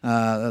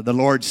 the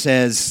Lord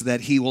says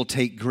that he will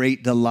take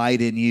great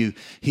delight in you.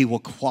 He will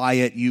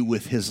quiet you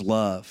with his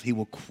love. He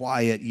will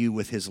quiet you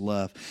with his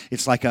love.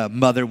 It's like a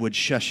mother would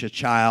shush a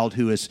child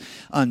who is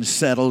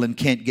unsettled and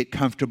can't get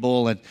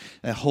comfortable, and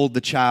hold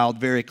the child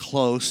very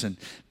close and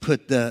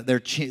put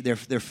their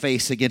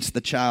face against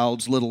the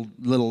child's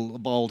little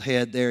bald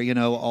head there. You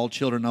know, all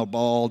children are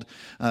bald,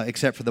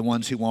 except for the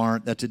ones who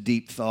aren't. That's a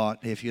deep thought,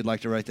 if you'd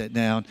like to write that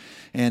down.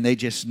 And they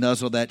just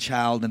nuzzle that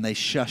child and they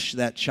shush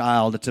that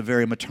child. It's a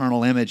very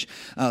maternal image.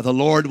 The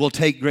Lord will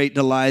take great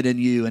delight in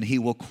you, and he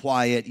will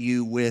quiet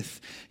you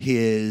with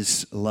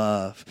his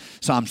love.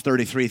 Psalms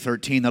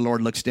 33:13, the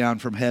Lord looks down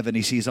from heaven.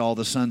 He sees all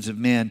the sons of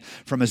men.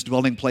 From his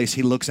dwelling place,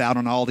 he looks out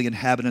on all the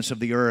inhabitants of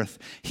the earth.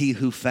 He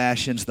who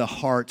fashions the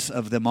hearts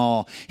of them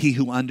all. He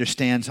who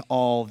understands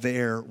all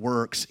their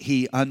works.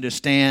 He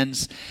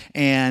understands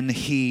and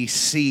he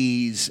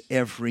sees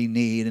every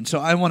need. And so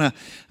I want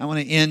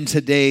to end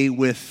today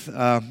with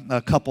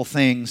a couple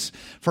things.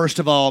 First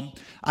of all,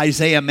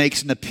 Isaiah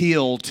makes an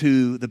appeal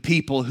to the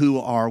people who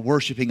are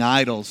worshiping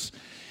idols.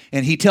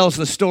 And he tells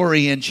the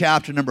story in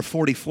chapter number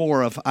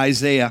 44 of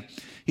Isaiah.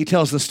 He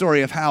tells the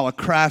story of how a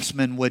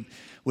craftsman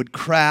would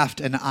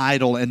craft an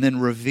idol and then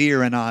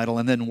revere an idol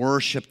and then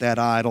worship that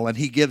idol. And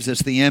he gives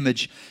us the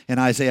image in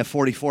Isaiah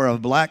 44 of a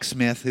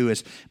blacksmith who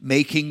is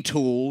making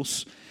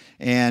tools.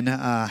 And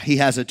he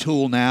has a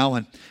tool now,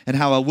 and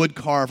how a wood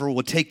carver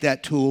would take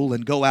that tool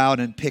and go out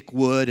and pick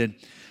wood, and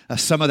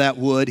some of that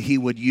wood he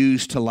would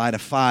use to light a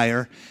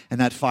fire,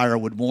 and that fire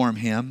would warm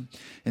him.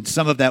 And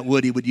some of that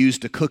wood he would use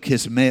to cook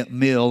his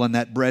meal, and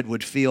that bread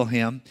would fill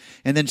him.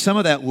 And then some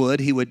of that wood,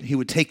 he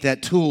would take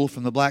that tool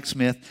from the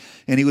blacksmith,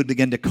 and he would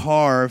begin to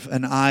carve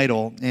an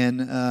idol.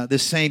 And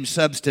this same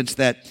substance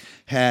that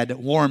had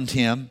warmed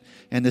him,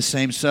 and the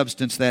same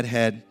substance that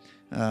had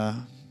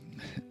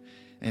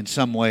in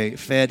some way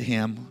fed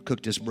him,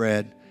 cooked his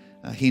bread,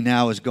 he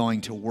now is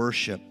going to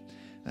worship.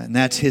 And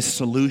that's his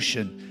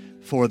solution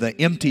for the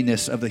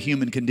emptiness of the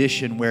human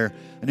condition, where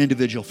an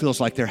individual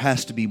feels like there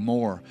has to be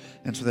more.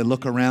 And so they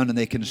look around and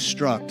they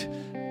construct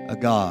a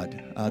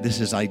god. This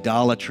is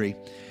idolatry.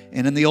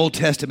 And in the Old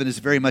Testament, it's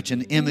very much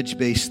an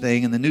image-based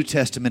thing. In the New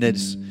Testament,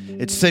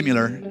 it's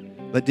similar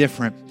but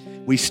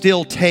different. We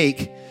still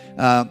take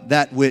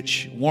that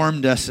which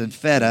warmed us and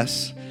fed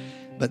us,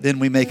 but then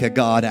we make a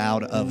god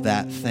out of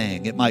that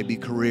thing. It might be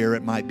career,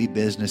 it might be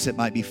business, it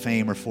might be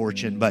fame or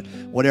fortune, but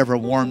whatever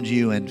warmed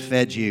you and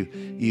fed you,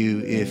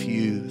 if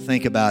you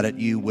think about it,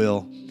 you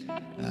will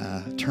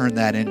turn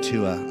that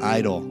into an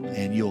idol,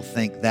 and you'll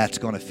think that's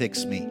going to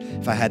fix me.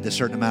 If I had this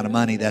certain amount of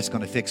money, that's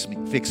going to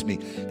fix me.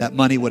 That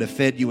money would have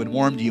fed you and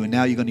warmed you, and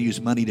now you're going to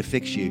use money to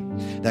fix you.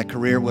 That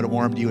career would have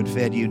warmed you and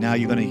fed you. Now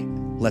you're going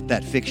to let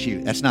that fix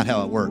you. That's not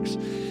how it works.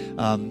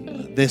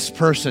 This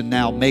person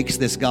now makes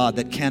this God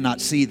that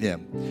cannot see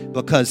them,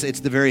 because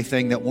it's the very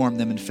thing that warmed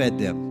them and fed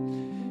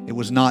them. It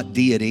was not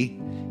deity.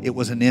 It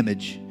was an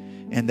image,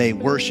 and they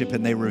worship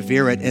and they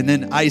revere it. And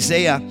then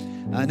Isaiah,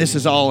 and this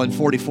is all in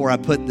 44. I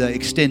put the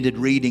extended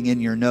reading in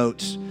your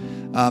notes.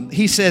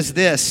 He says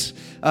this,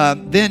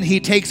 then he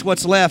takes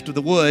what's left of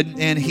the wood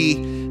and he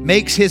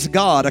makes his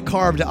God a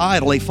carved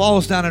idol. He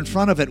falls down in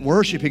front of it,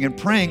 worshiping and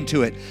praying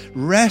to it.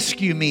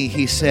 Rescue me,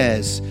 he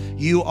says.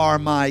 You are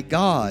my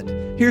God.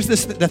 Here's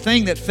the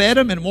thing that fed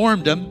him and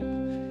warmed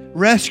him.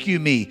 Rescue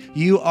me.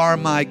 You are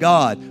my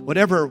God.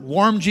 Whatever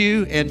warmed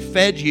you and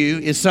fed you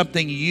is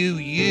something you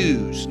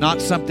use,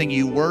 not something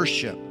you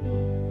worship.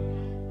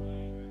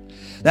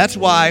 That's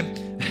why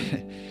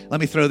Let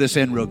me throw this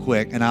in real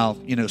quick, and I'll,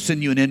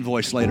 send you an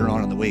invoice later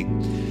on in the week.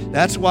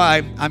 That's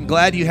why I'm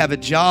glad you have a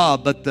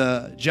job, but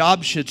the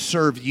job should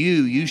serve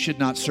you. You should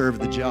not serve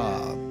the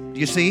job.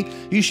 You see,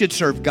 you should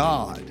serve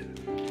God.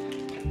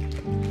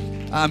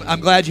 I'm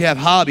glad you have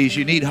hobbies.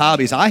 You need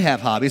hobbies. I have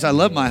hobbies. I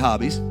love my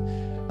hobbies.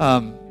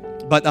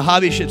 But the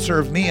hobby should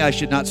serve me. I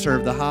should not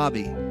serve the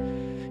hobby.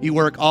 You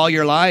work all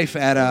your life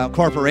at a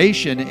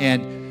corporation,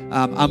 and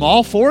I'm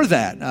all for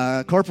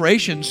that.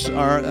 Corporations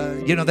are,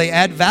 they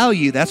add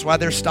value. That's why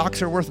their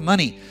stocks are worth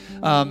money.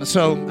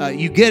 So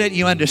you get it,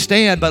 you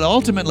understand, but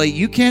ultimately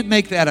you can't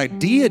make that a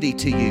deity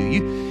to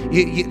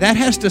you. That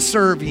has to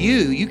serve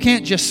you. You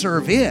can't just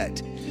serve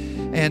it.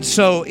 And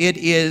so it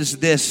is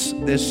this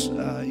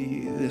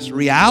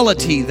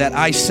reality that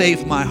I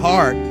save my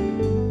heart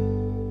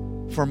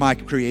for my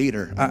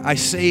Creator. I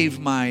save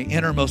my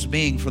innermost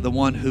being for the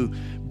one who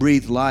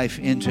breathed life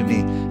into me.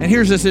 And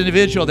here's this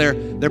individual,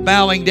 they're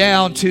bowing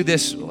down to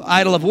this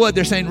idol of wood.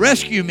 They're saying,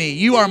 rescue me,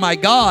 you are my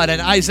God.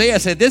 And Isaiah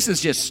said, this is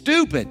just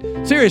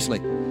stupid. Seriously.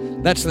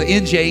 That's the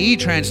NJE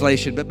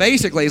translation. But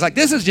basically, he's like,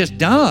 this is just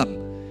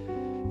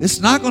dumb. This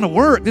is not going to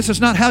work. This is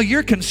not how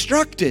you're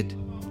constructed.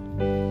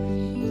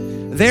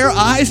 Their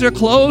eyes are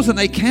closed and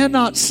they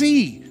cannot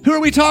see. Who are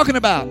we talking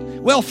about?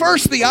 Well,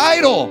 first, the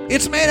idol.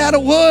 It's made out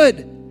of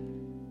wood.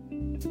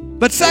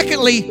 But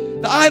secondly,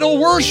 the idol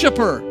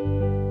worshiper.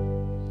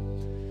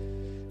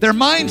 Their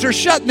minds are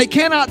shut and they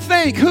cannot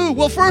think. Who?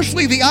 Well,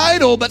 firstly, the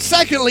idol, but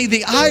secondly,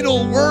 the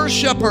idol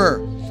worshiper.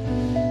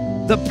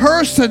 The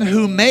person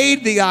who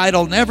made the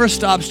idol never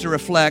stops to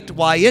reflect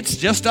why it's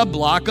just a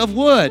block of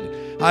wood.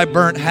 I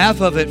burnt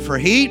half of it for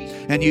heat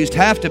and used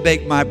half to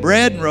bake my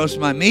bread and roast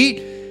my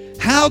meat.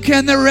 How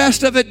can the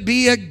rest of it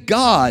be a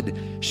god?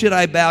 Should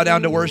I bow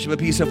down to worship a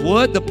piece of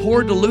wood? The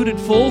poor deluded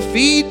fool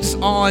feeds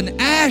on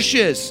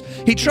ashes.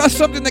 He trusts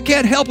something that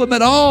can't help him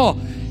at all.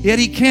 Yet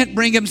he can't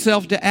bring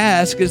himself to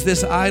ask, is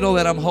this idol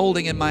that I'm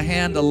holding in my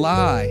hand a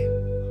lie?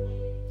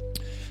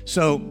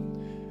 So,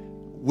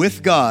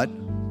 with God,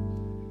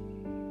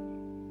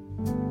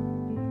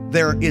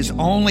 there is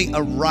only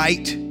a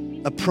right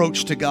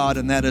approach to God,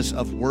 and that is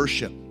of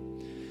worship.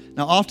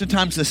 Now,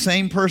 oftentimes the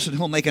same person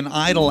who'll make an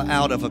idol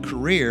out of a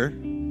career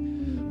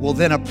will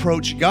then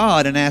approach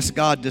God and ask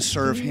God to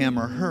serve him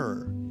or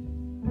her.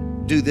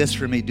 Do this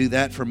for me, do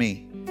that for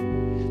me.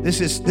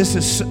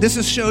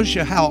 This shows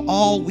you how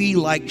all we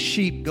like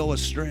sheep go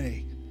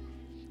astray.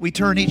 We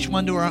turn each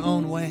one to our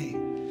own way.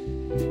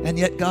 And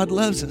yet God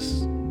loves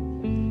us.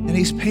 And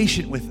he's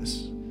patient with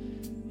us.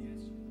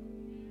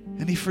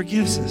 And he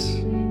forgives us.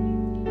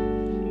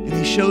 And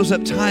he shows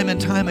up time and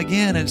time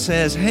again and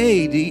says,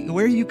 hey,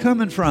 where are you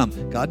coming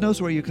from? God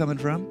knows where you're coming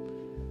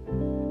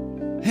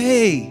from.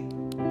 Hey,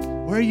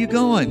 where are you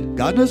going?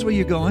 God knows where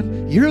you're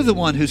going. You're the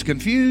one who's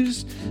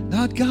confused,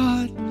 not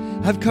God.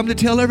 I've come to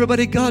tell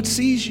everybody God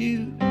sees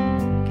you.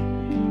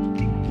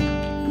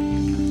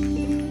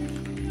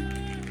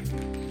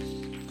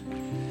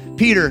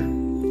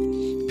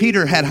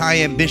 Peter had high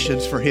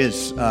ambitions for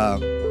his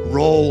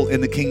role in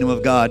the kingdom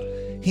of God.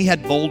 He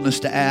had boldness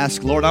to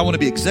ask, Lord, I want to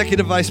be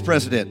executive vice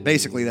president.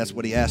 Basically, that's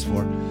what he asked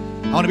for.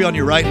 I want to be on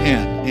your right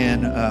hand,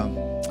 and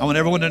I want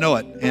everyone to know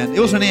it. And it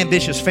was an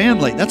ambitious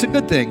family. That's a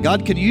good thing.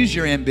 God can use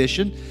your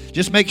ambition.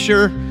 Just make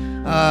sure,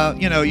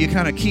 you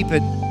kind of keep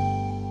it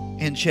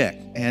in check.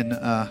 And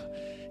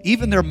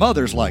even their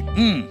mother's like,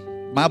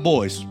 my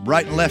boys,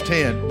 right and left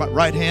hand,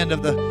 right hand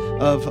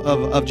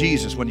of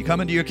Jesus. When you come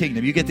into your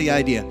kingdom, you get the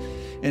idea.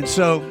 And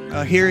so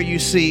here you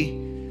see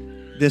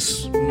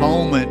this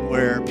moment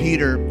where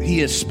Peter, he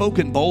has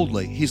spoken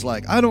boldly. He's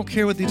like, I don't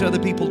care what these other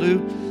people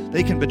do.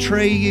 They can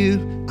betray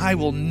you. I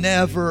will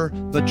never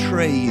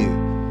betray you.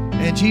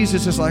 And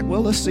Jesus is like,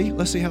 well, let's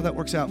see how that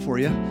works out for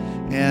you.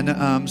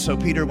 And so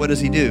Peter, what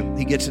does he do?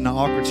 He gets in an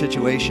awkward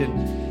situation,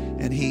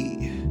 and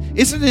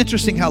isn't it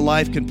interesting how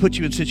life can put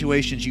you in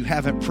situations you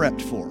haven't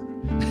prepped for?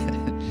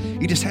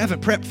 You just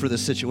haven't prepped for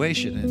this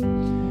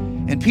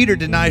situation. And Peter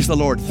denies the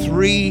Lord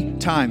 3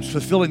 times,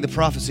 fulfilling the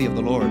prophecy of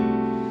the Lord.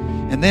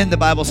 And then the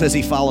Bible says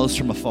he follows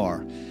from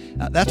afar.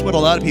 That's what a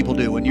lot of people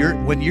do. When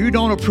you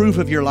don't approve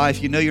of your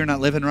life, you know you're not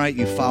living right,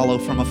 you follow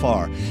from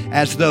afar,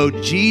 as though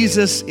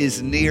Jesus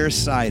is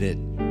nearsighted.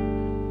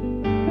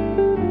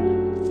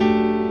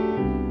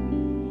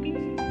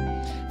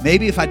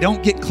 Maybe if I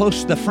don't get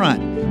close to the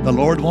front, the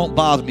Lord won't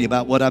bother me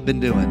about what I've been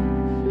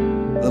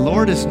doing. The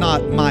Lord is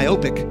not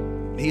myopic.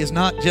 He is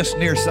not just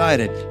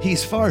nearsighted.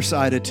 He's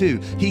farsighted too.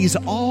 He's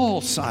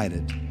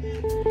all-sighted.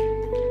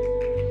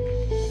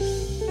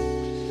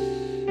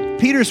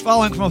 Peter's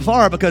following from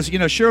afar because,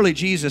 surely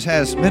Jesus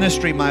has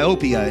ministry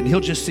myopia, and he'll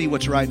just see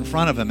what's right in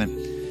front of him.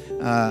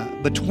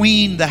 And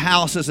between the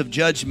houses of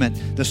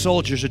judgment, the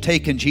soldiers are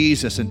taking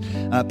Jesus,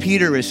 and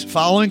Peter is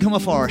following from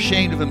afar,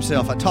 ashamed of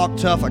himself. I talked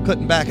tough. I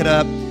couldn't back it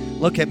up.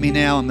 Look at me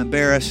now. I'm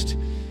embarrassed.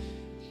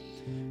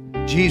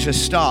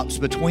 Jesus stops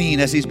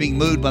between, as he's being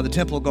moved by the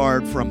temple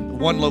guard from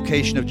one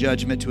location of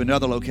judgment to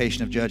another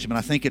location of judgment.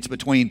 I think it's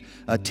between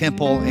a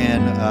temple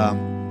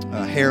and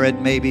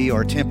Herod, maybe,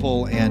 or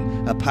temple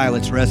and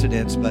Pilate's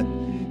residence. But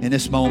in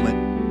this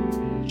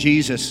moment,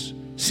 Jesus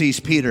sees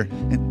Peter,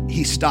 and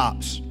he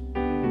stops.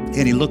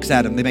 And he looks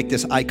at him. They make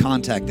this eye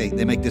contact.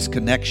 They make this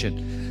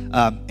connection.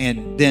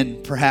 And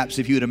then perhaps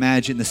if you would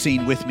imagine the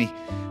scene with me,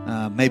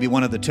 maybe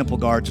one of the temple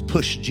guards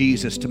pushed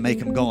Jesus to make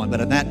him go on. But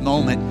in that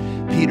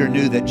moment, Peter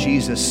knew that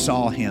Jesus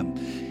saw him.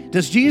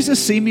 Does Jesus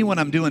see me when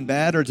I'm doing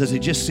bad, or does he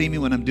just see me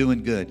when I'm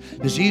doing good?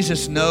 Does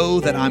Jesus know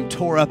that I'm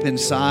tore up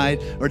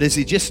inside, or does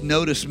he just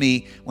notice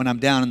me when I'm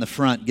down in the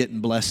front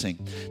getting blessing?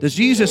 Does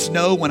Jesus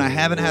know when I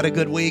haven't had a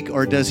good week,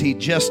 or does he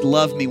just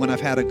love me when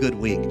I've had a good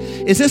week?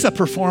 Is this a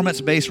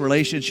performance-based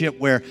relationship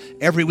where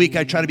every week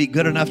I try to be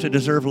good enough to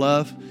deserve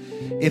love?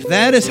 If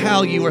that is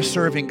how you are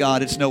serving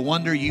God, it's no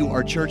wonder you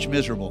are church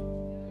miserable.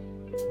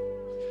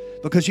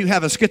 Because you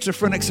have a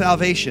schizophrenic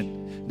salvation.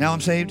 Now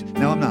I'm saved,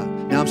 now I'm not.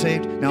 Now I'm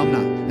saved, now I'm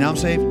not. Now I'm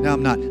saved, now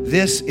I'm not.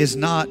 This is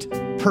not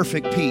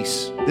perfect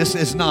peace. This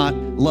is not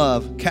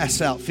love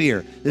casts out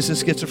fear. This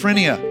is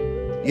schizophrenia.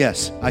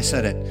 Yes, I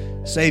said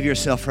it. Save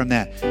yourself from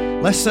that.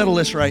 Let's settle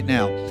this right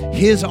now.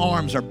 His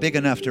arms are big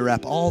enough to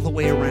wrap all the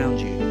way around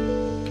you.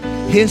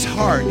 His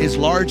heart is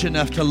large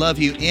enough to love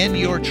you in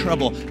your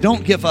trouble.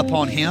 Don't give up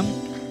on him.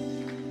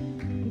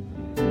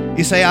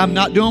 You say, I'm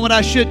not doing what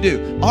I should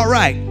do. All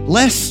right,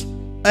 let's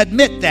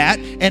admit that,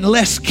 and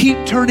let's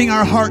keep turning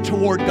our heart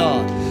toward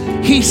God.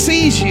 He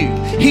sees you.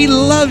 He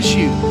loves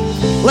you.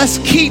 Let's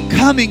keep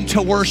coming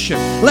to worship.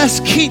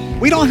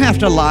 We don't have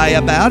to lie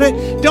about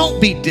it. Don't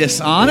be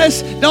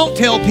dishonest. Don't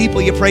tell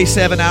people you pray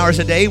 7 hours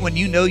a day when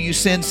you know you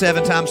sin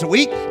 7 times a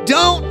week.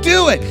 Don't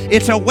do it.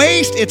 It's a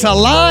waste. It's a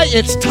lie.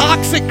 It's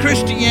toxic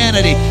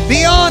Christianity.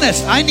 Be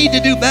honest. I need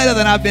to do better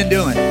than I've been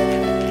doing.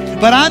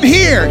 But I'm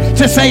here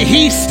to say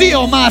he's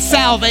still my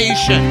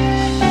salvation.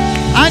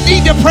 I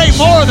need to pray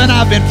more than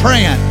I've been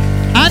praying.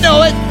 I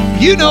know it.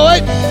 You know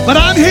it. But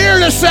I'm here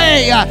to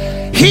say,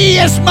 he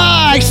is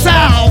my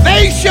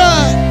salvation.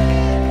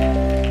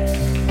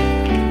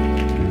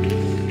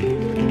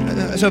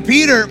 So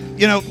Peter,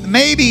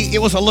 maybe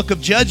it was a look of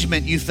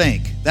judgment, you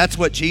think. That's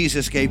what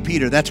Jesus gave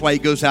Peter. That's why he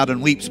goes out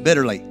and weeps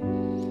bitterly.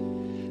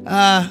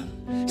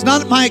 It's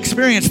not my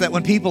experience that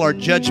when people are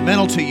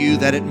judgmental to you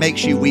that it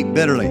makes you weep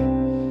bitterly.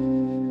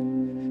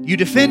 You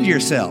defend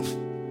yourself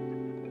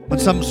when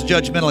someone's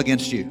judgmental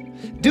against you.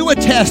 Do a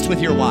test with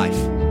your wife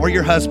or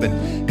your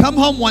husband. Come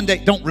home one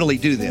day. Don't really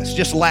do this.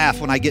 Just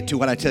laugh when I get to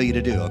what I tell you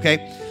to do, okay?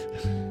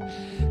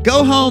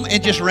 Go home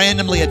and just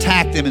randomly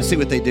attack them and see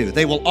what they do.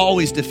 They will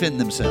always defend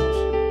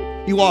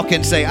themselves. You walk in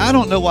and say, I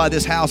don't know why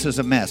this house is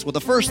a mess. Well,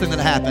 the first thing that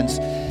happens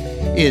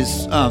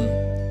is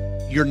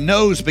your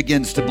nose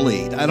begins to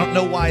bleed. I don't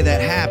know why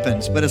that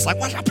happens, but it's like,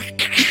 what?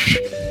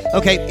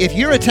 Okay, if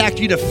you're attacked,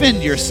 you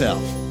defend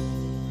yourself.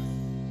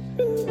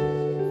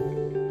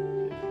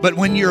 But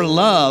when you're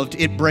loved,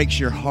 it breaks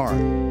your heart.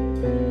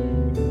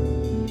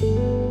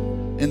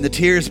 And the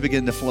tears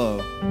begin to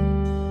flow.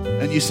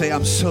 And you say,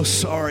 I'm so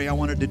sorry. I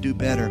wanted to do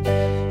better.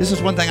 This is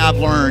one thing I've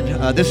learned.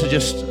 This is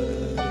just,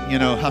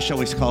 how shall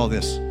we call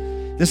this?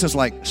 This is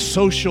like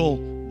social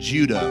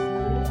judo.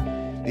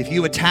 If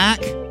you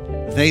attack,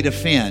 they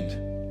defend.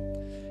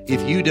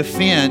 If you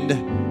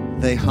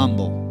defend, they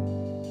humble.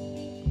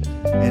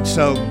 And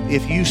so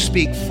if you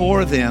speak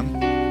for them,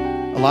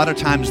 a lot of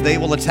times they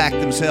will attack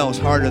themselves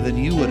harder than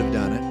you would have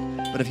done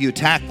it. But if you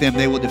attack them,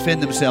 they will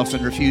defend themselves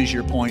and refuse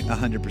your point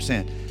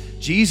 100%.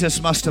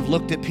 Jesus must have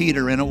looked at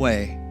Peter in a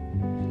way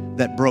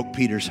that broke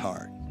Peter's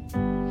heart.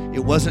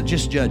 It wasn't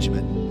just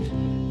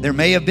judgment. There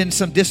may have been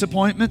some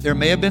disappointment. There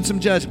may have been some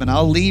judgment.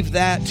 I'll leave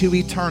that to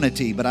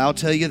eternity. But I'll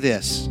tell you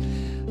this.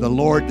 The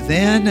Lord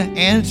then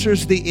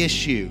answers the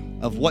issue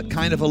of what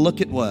kind of a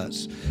look it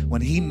was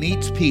when he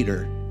meets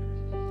Peter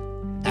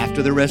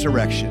after the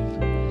resurrection.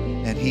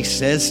 And he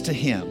says to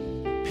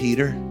him,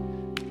 Peter,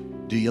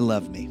 do you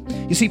love me?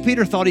 You see,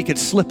 Peter thought he could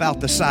slip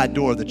out the side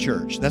door of the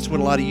church. That's what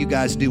a lot of you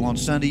guys do on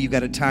Sunday. You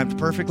got it timed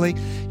perfectly.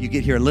 You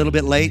get here a little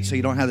bit late so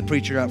you don't have the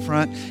preacher out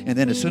front. And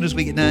then as soon as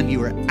we get done,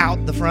 you are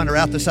out the front or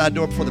out the side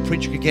door before the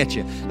preacher could get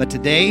you. But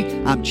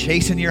today, I'm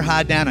chasing your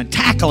hide down and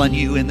tackling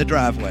you in the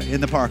driveway,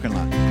 in the parking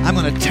lot. I'm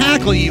going to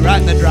tackle you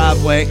right in the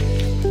driveway.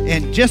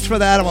 And just for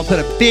that, I'm going to put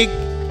a big...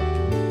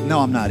 No,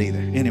 I'm not either.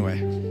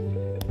 Anyway.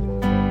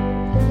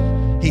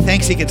 He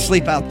thinks he can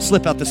slip out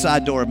the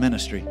side door of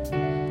ministry.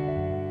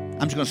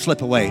 I'm just going to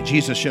slip away.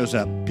 Jesus shows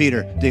up.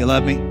 Peter, do you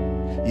love me?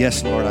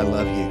 Yes, Lord, I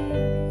love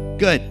you.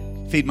 Good.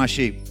 Feed my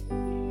sheep.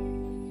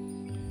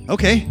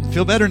 Okay,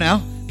 feel better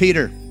now.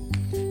 Peter,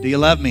 do you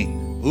love me?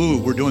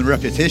 Ooh, we're doing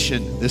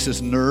repetition. This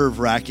is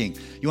nerve-wracking.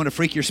 You want to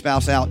freak your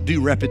spouse out?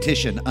 Do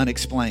repetition,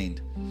 unexplained.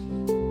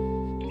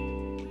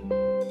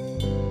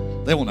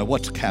 They won't know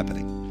what's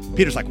happening.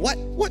 Peter's like, what?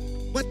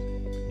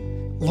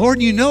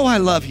 Lord, you know I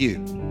love you.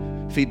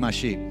 Feed my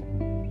sheep.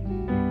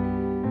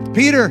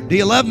 Peter, do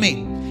you love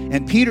me?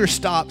 And Peter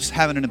stops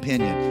having an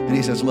opinion. And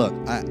he says, look,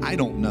 I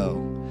don't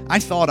know. I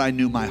thought I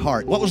knew my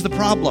heart. What was the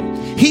problem?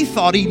 He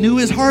thought he knew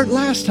his heart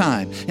last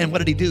time. And what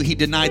did he do? He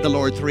denied the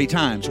Lord 3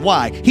 times.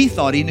 Why? He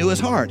thought he knew his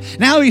heart.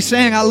 Now he's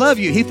saying, I love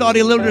you. He thought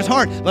he lived his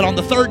heart. But on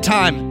the 3rd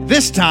time,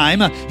 this time,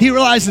 he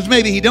realizes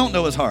maybe he don't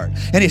know his heart.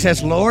 And he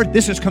says, Lord,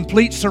 this is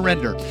complete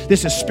surrender.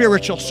 This is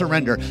spiritual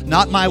surrender.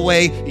 Not my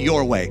way,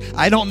 your way.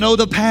 I don't know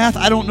the path.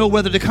 I don't know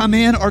whether to come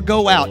in or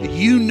go out.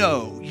 You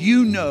know.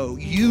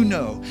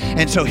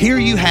 And so here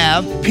you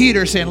have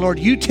Peter saying, Lord,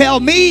 you tell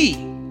me.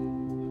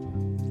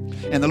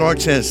 And the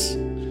Lord says,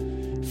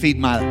 feed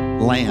my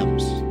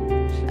lambs.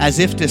 As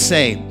if to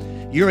say,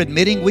 you're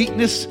admitting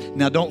weakness.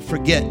 Now don't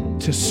forget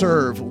to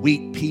serve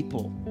weak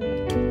people.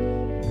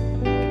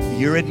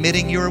 You're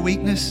admitting your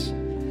weakness.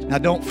 Now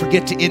don't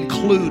forget to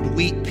include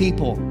weak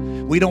people.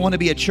 We don't want to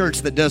be a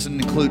church that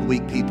doesn't include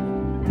weak people.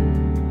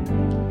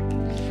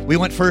 We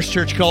want First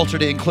Church culture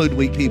to include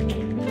weak people.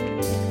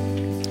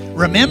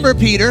 Remember,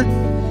 Peter,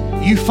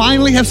 you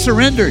finally have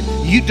surrendered.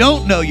 You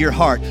don't know your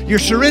heart. You're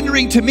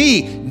surrendering to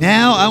me.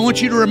 Now I want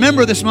you to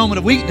remember this moment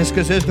of weakness,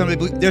 because there's going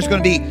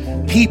to be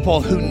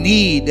people who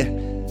need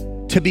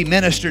to be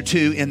ministered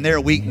to in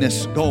their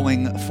weakness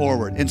going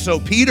forward. And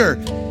so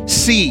Peter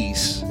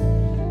sees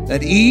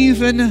that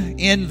even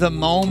in the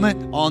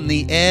moment on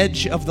the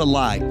edge of the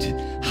light,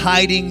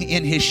 hiding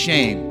in his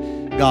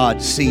shame,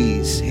 God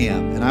sees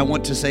him. And I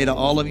want to say to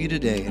all of you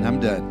today, and I'm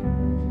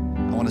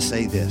done, I want to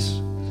say this.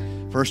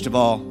 First of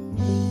all,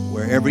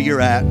 wherever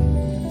you're at,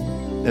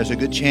 there's a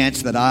good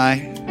chance that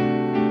I,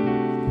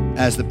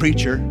 as the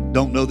preacher,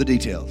 don't know the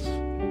details.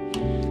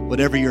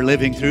 Whatever you're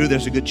living through,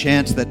 there's a good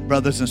chance that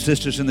brothers and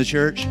sisters in the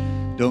church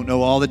don't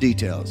know all the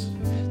details.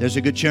 There's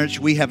a good chance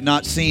we have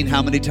not seen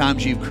how many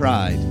times you've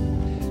cried.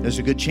 There's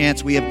a good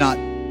chance we have not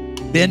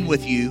been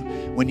with you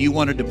when you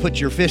wanted to put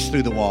your fist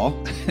through the wall.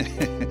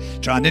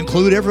 Trying to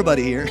include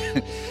everybody here.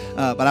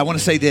 But I want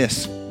to say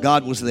this.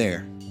 God was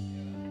there.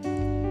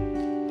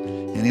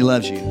 And he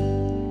loves you.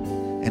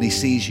 And he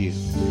sees you.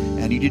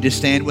 And you need to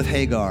stand with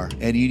Hagar.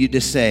 And you need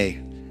to say,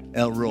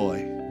 El Roy,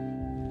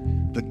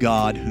 the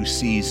God who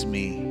sees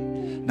me.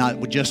 Not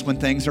just when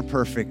things are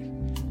perfect,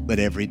 but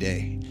every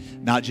day.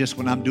 Not just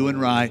when I'm doing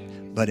right,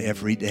 but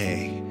every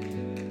day.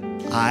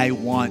 I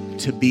want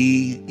to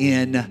be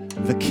in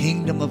the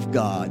kingdom of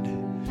God.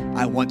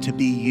 I want to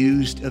be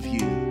used of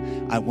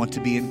you. I want to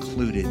be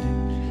included.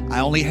 I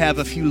only have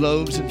a few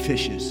loaves and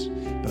fishes,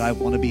 but I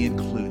want to be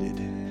included.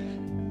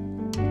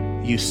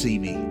 You see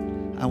me.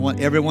 I want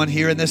everyone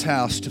here in this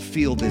house to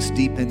feel this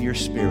deep in your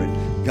spirit.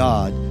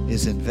 God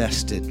is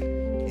invested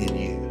in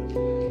you.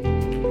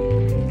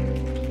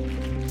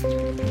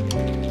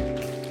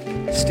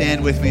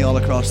 Stand with me all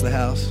across the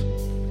house.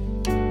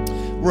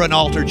 We're an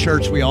altar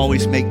church. We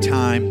always make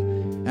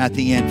time at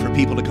the end for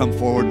people to come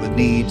forward with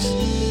needs.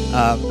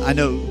 I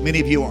know many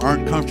of you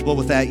aren't comfortable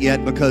with that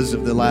yet because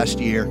of the last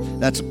year.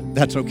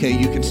 That's okay.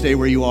 You can stay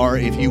where you are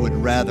if you would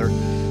rather.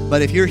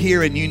 But if you're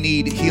here and you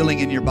need healing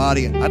in your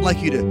body, I'd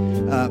like you to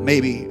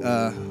maybe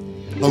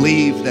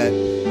believe that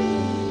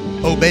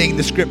obeying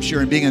the scripture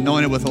and being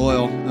anointed with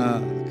oil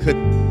could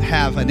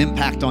have an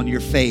impact on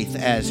your faith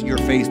as your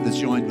faith is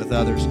joined with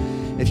others.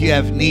 If you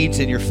have needs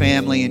in your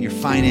family and your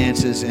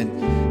finances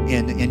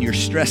and your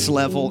stress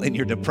level and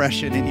your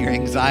depression and your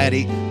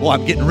anxiety, well,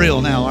 I'm getting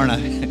real now, aren't I?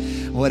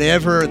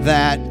 Whatever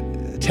that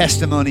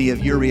testimony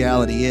of your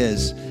reality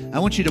is, I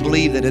want you to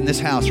believe that in this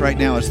house right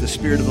now, as the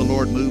Spirit of the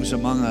Lord moves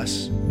among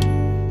us,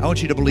 I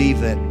want you to believe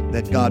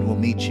that God will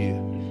meet you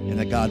and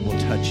that God will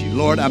touch you.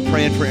 Lord, I'm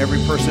praying for every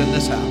person in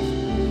this house.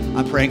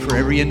 I'm praying for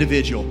every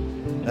individual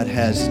that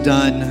has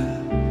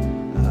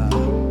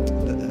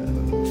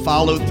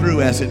followed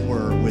through, as it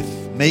were, with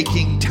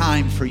making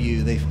time for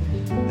you. They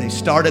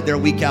started their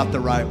week out the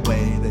right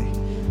way. They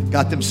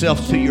got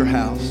themselves to your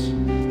house.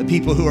 The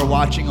people who are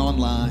watching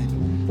online,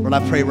 Lord,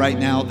 I pray right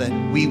now that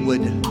we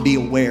would be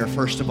aware,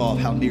 first of all, of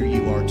how near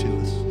you are to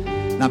us.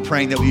 And I'm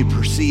praying that we would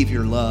perceive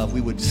your love.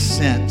 We would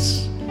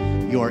sense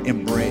your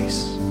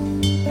embrace.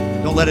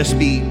 Don't let us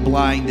be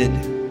blinded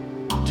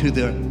to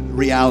the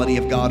reality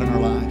of God in our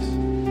lives.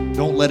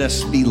 Don't let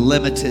us be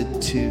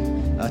limited to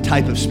a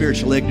type of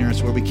spiritual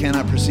ignorance where we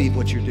cannot perceive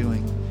what you're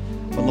doing.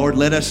 But Lord,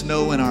 let us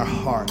know in our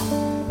heart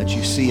that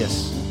you see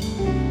us.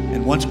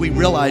 And once we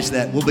realize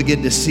that, we'll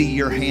begin to see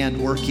your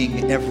hand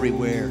working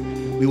everywhere.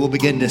 We will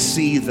begin to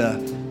see the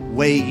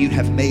way you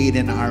have made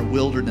in our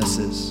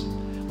wildernesses.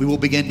 We will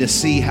begin to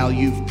see how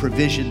you've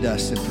provisioned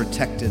us and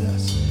protected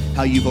us,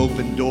 how you've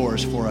opened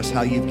doors for us,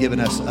 how you've given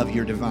us of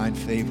your divine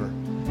favor.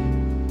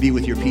 Be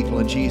with your people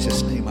in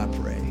Jesus' name, I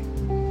pray.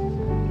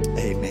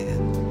 Amen.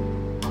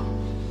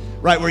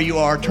 Right where you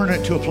are, turn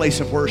it to a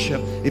place of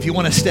worship. If you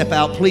want to step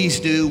out,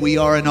 please do. We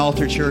are an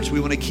altar church. We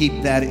want to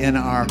keep that in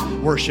our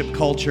worship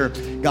culture.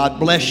 God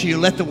bless you.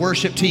 Let the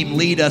worship team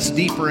lead us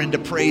deeper into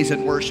praise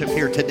and worship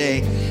here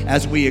today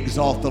as we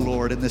exalt the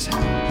Lord in this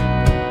house.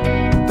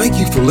 Thank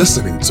you for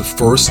listening to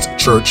First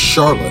Church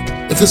Charlotte.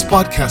 If this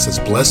podcast has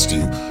blessed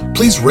you,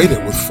 please rate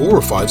it with 4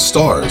 or 5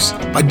 stars.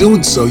 By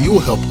doing so, you will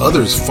help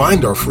others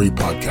find our free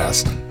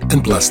podcast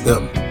and bless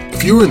them.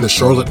 If you're in the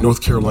Charlotte,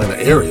 North Carolina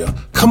area,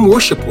 come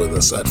worship with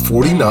us at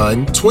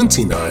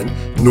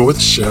 4929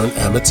 North Sharon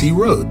Amity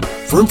Road.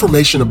 For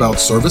information about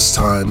service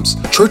times,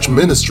 church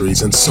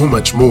ministries, and so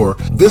much more,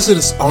 visit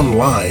us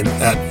online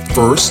at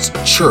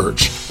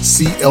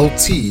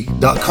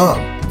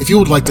firstchurchclt.com. If you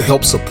would like to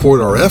help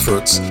support our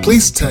efforts,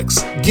 please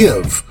text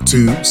GIVE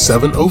to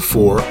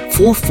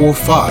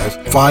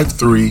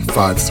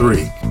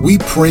 704-445-5353. We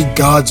pray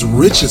God's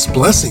richest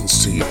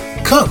blessings to you.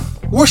 Come,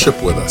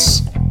 worship with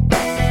us.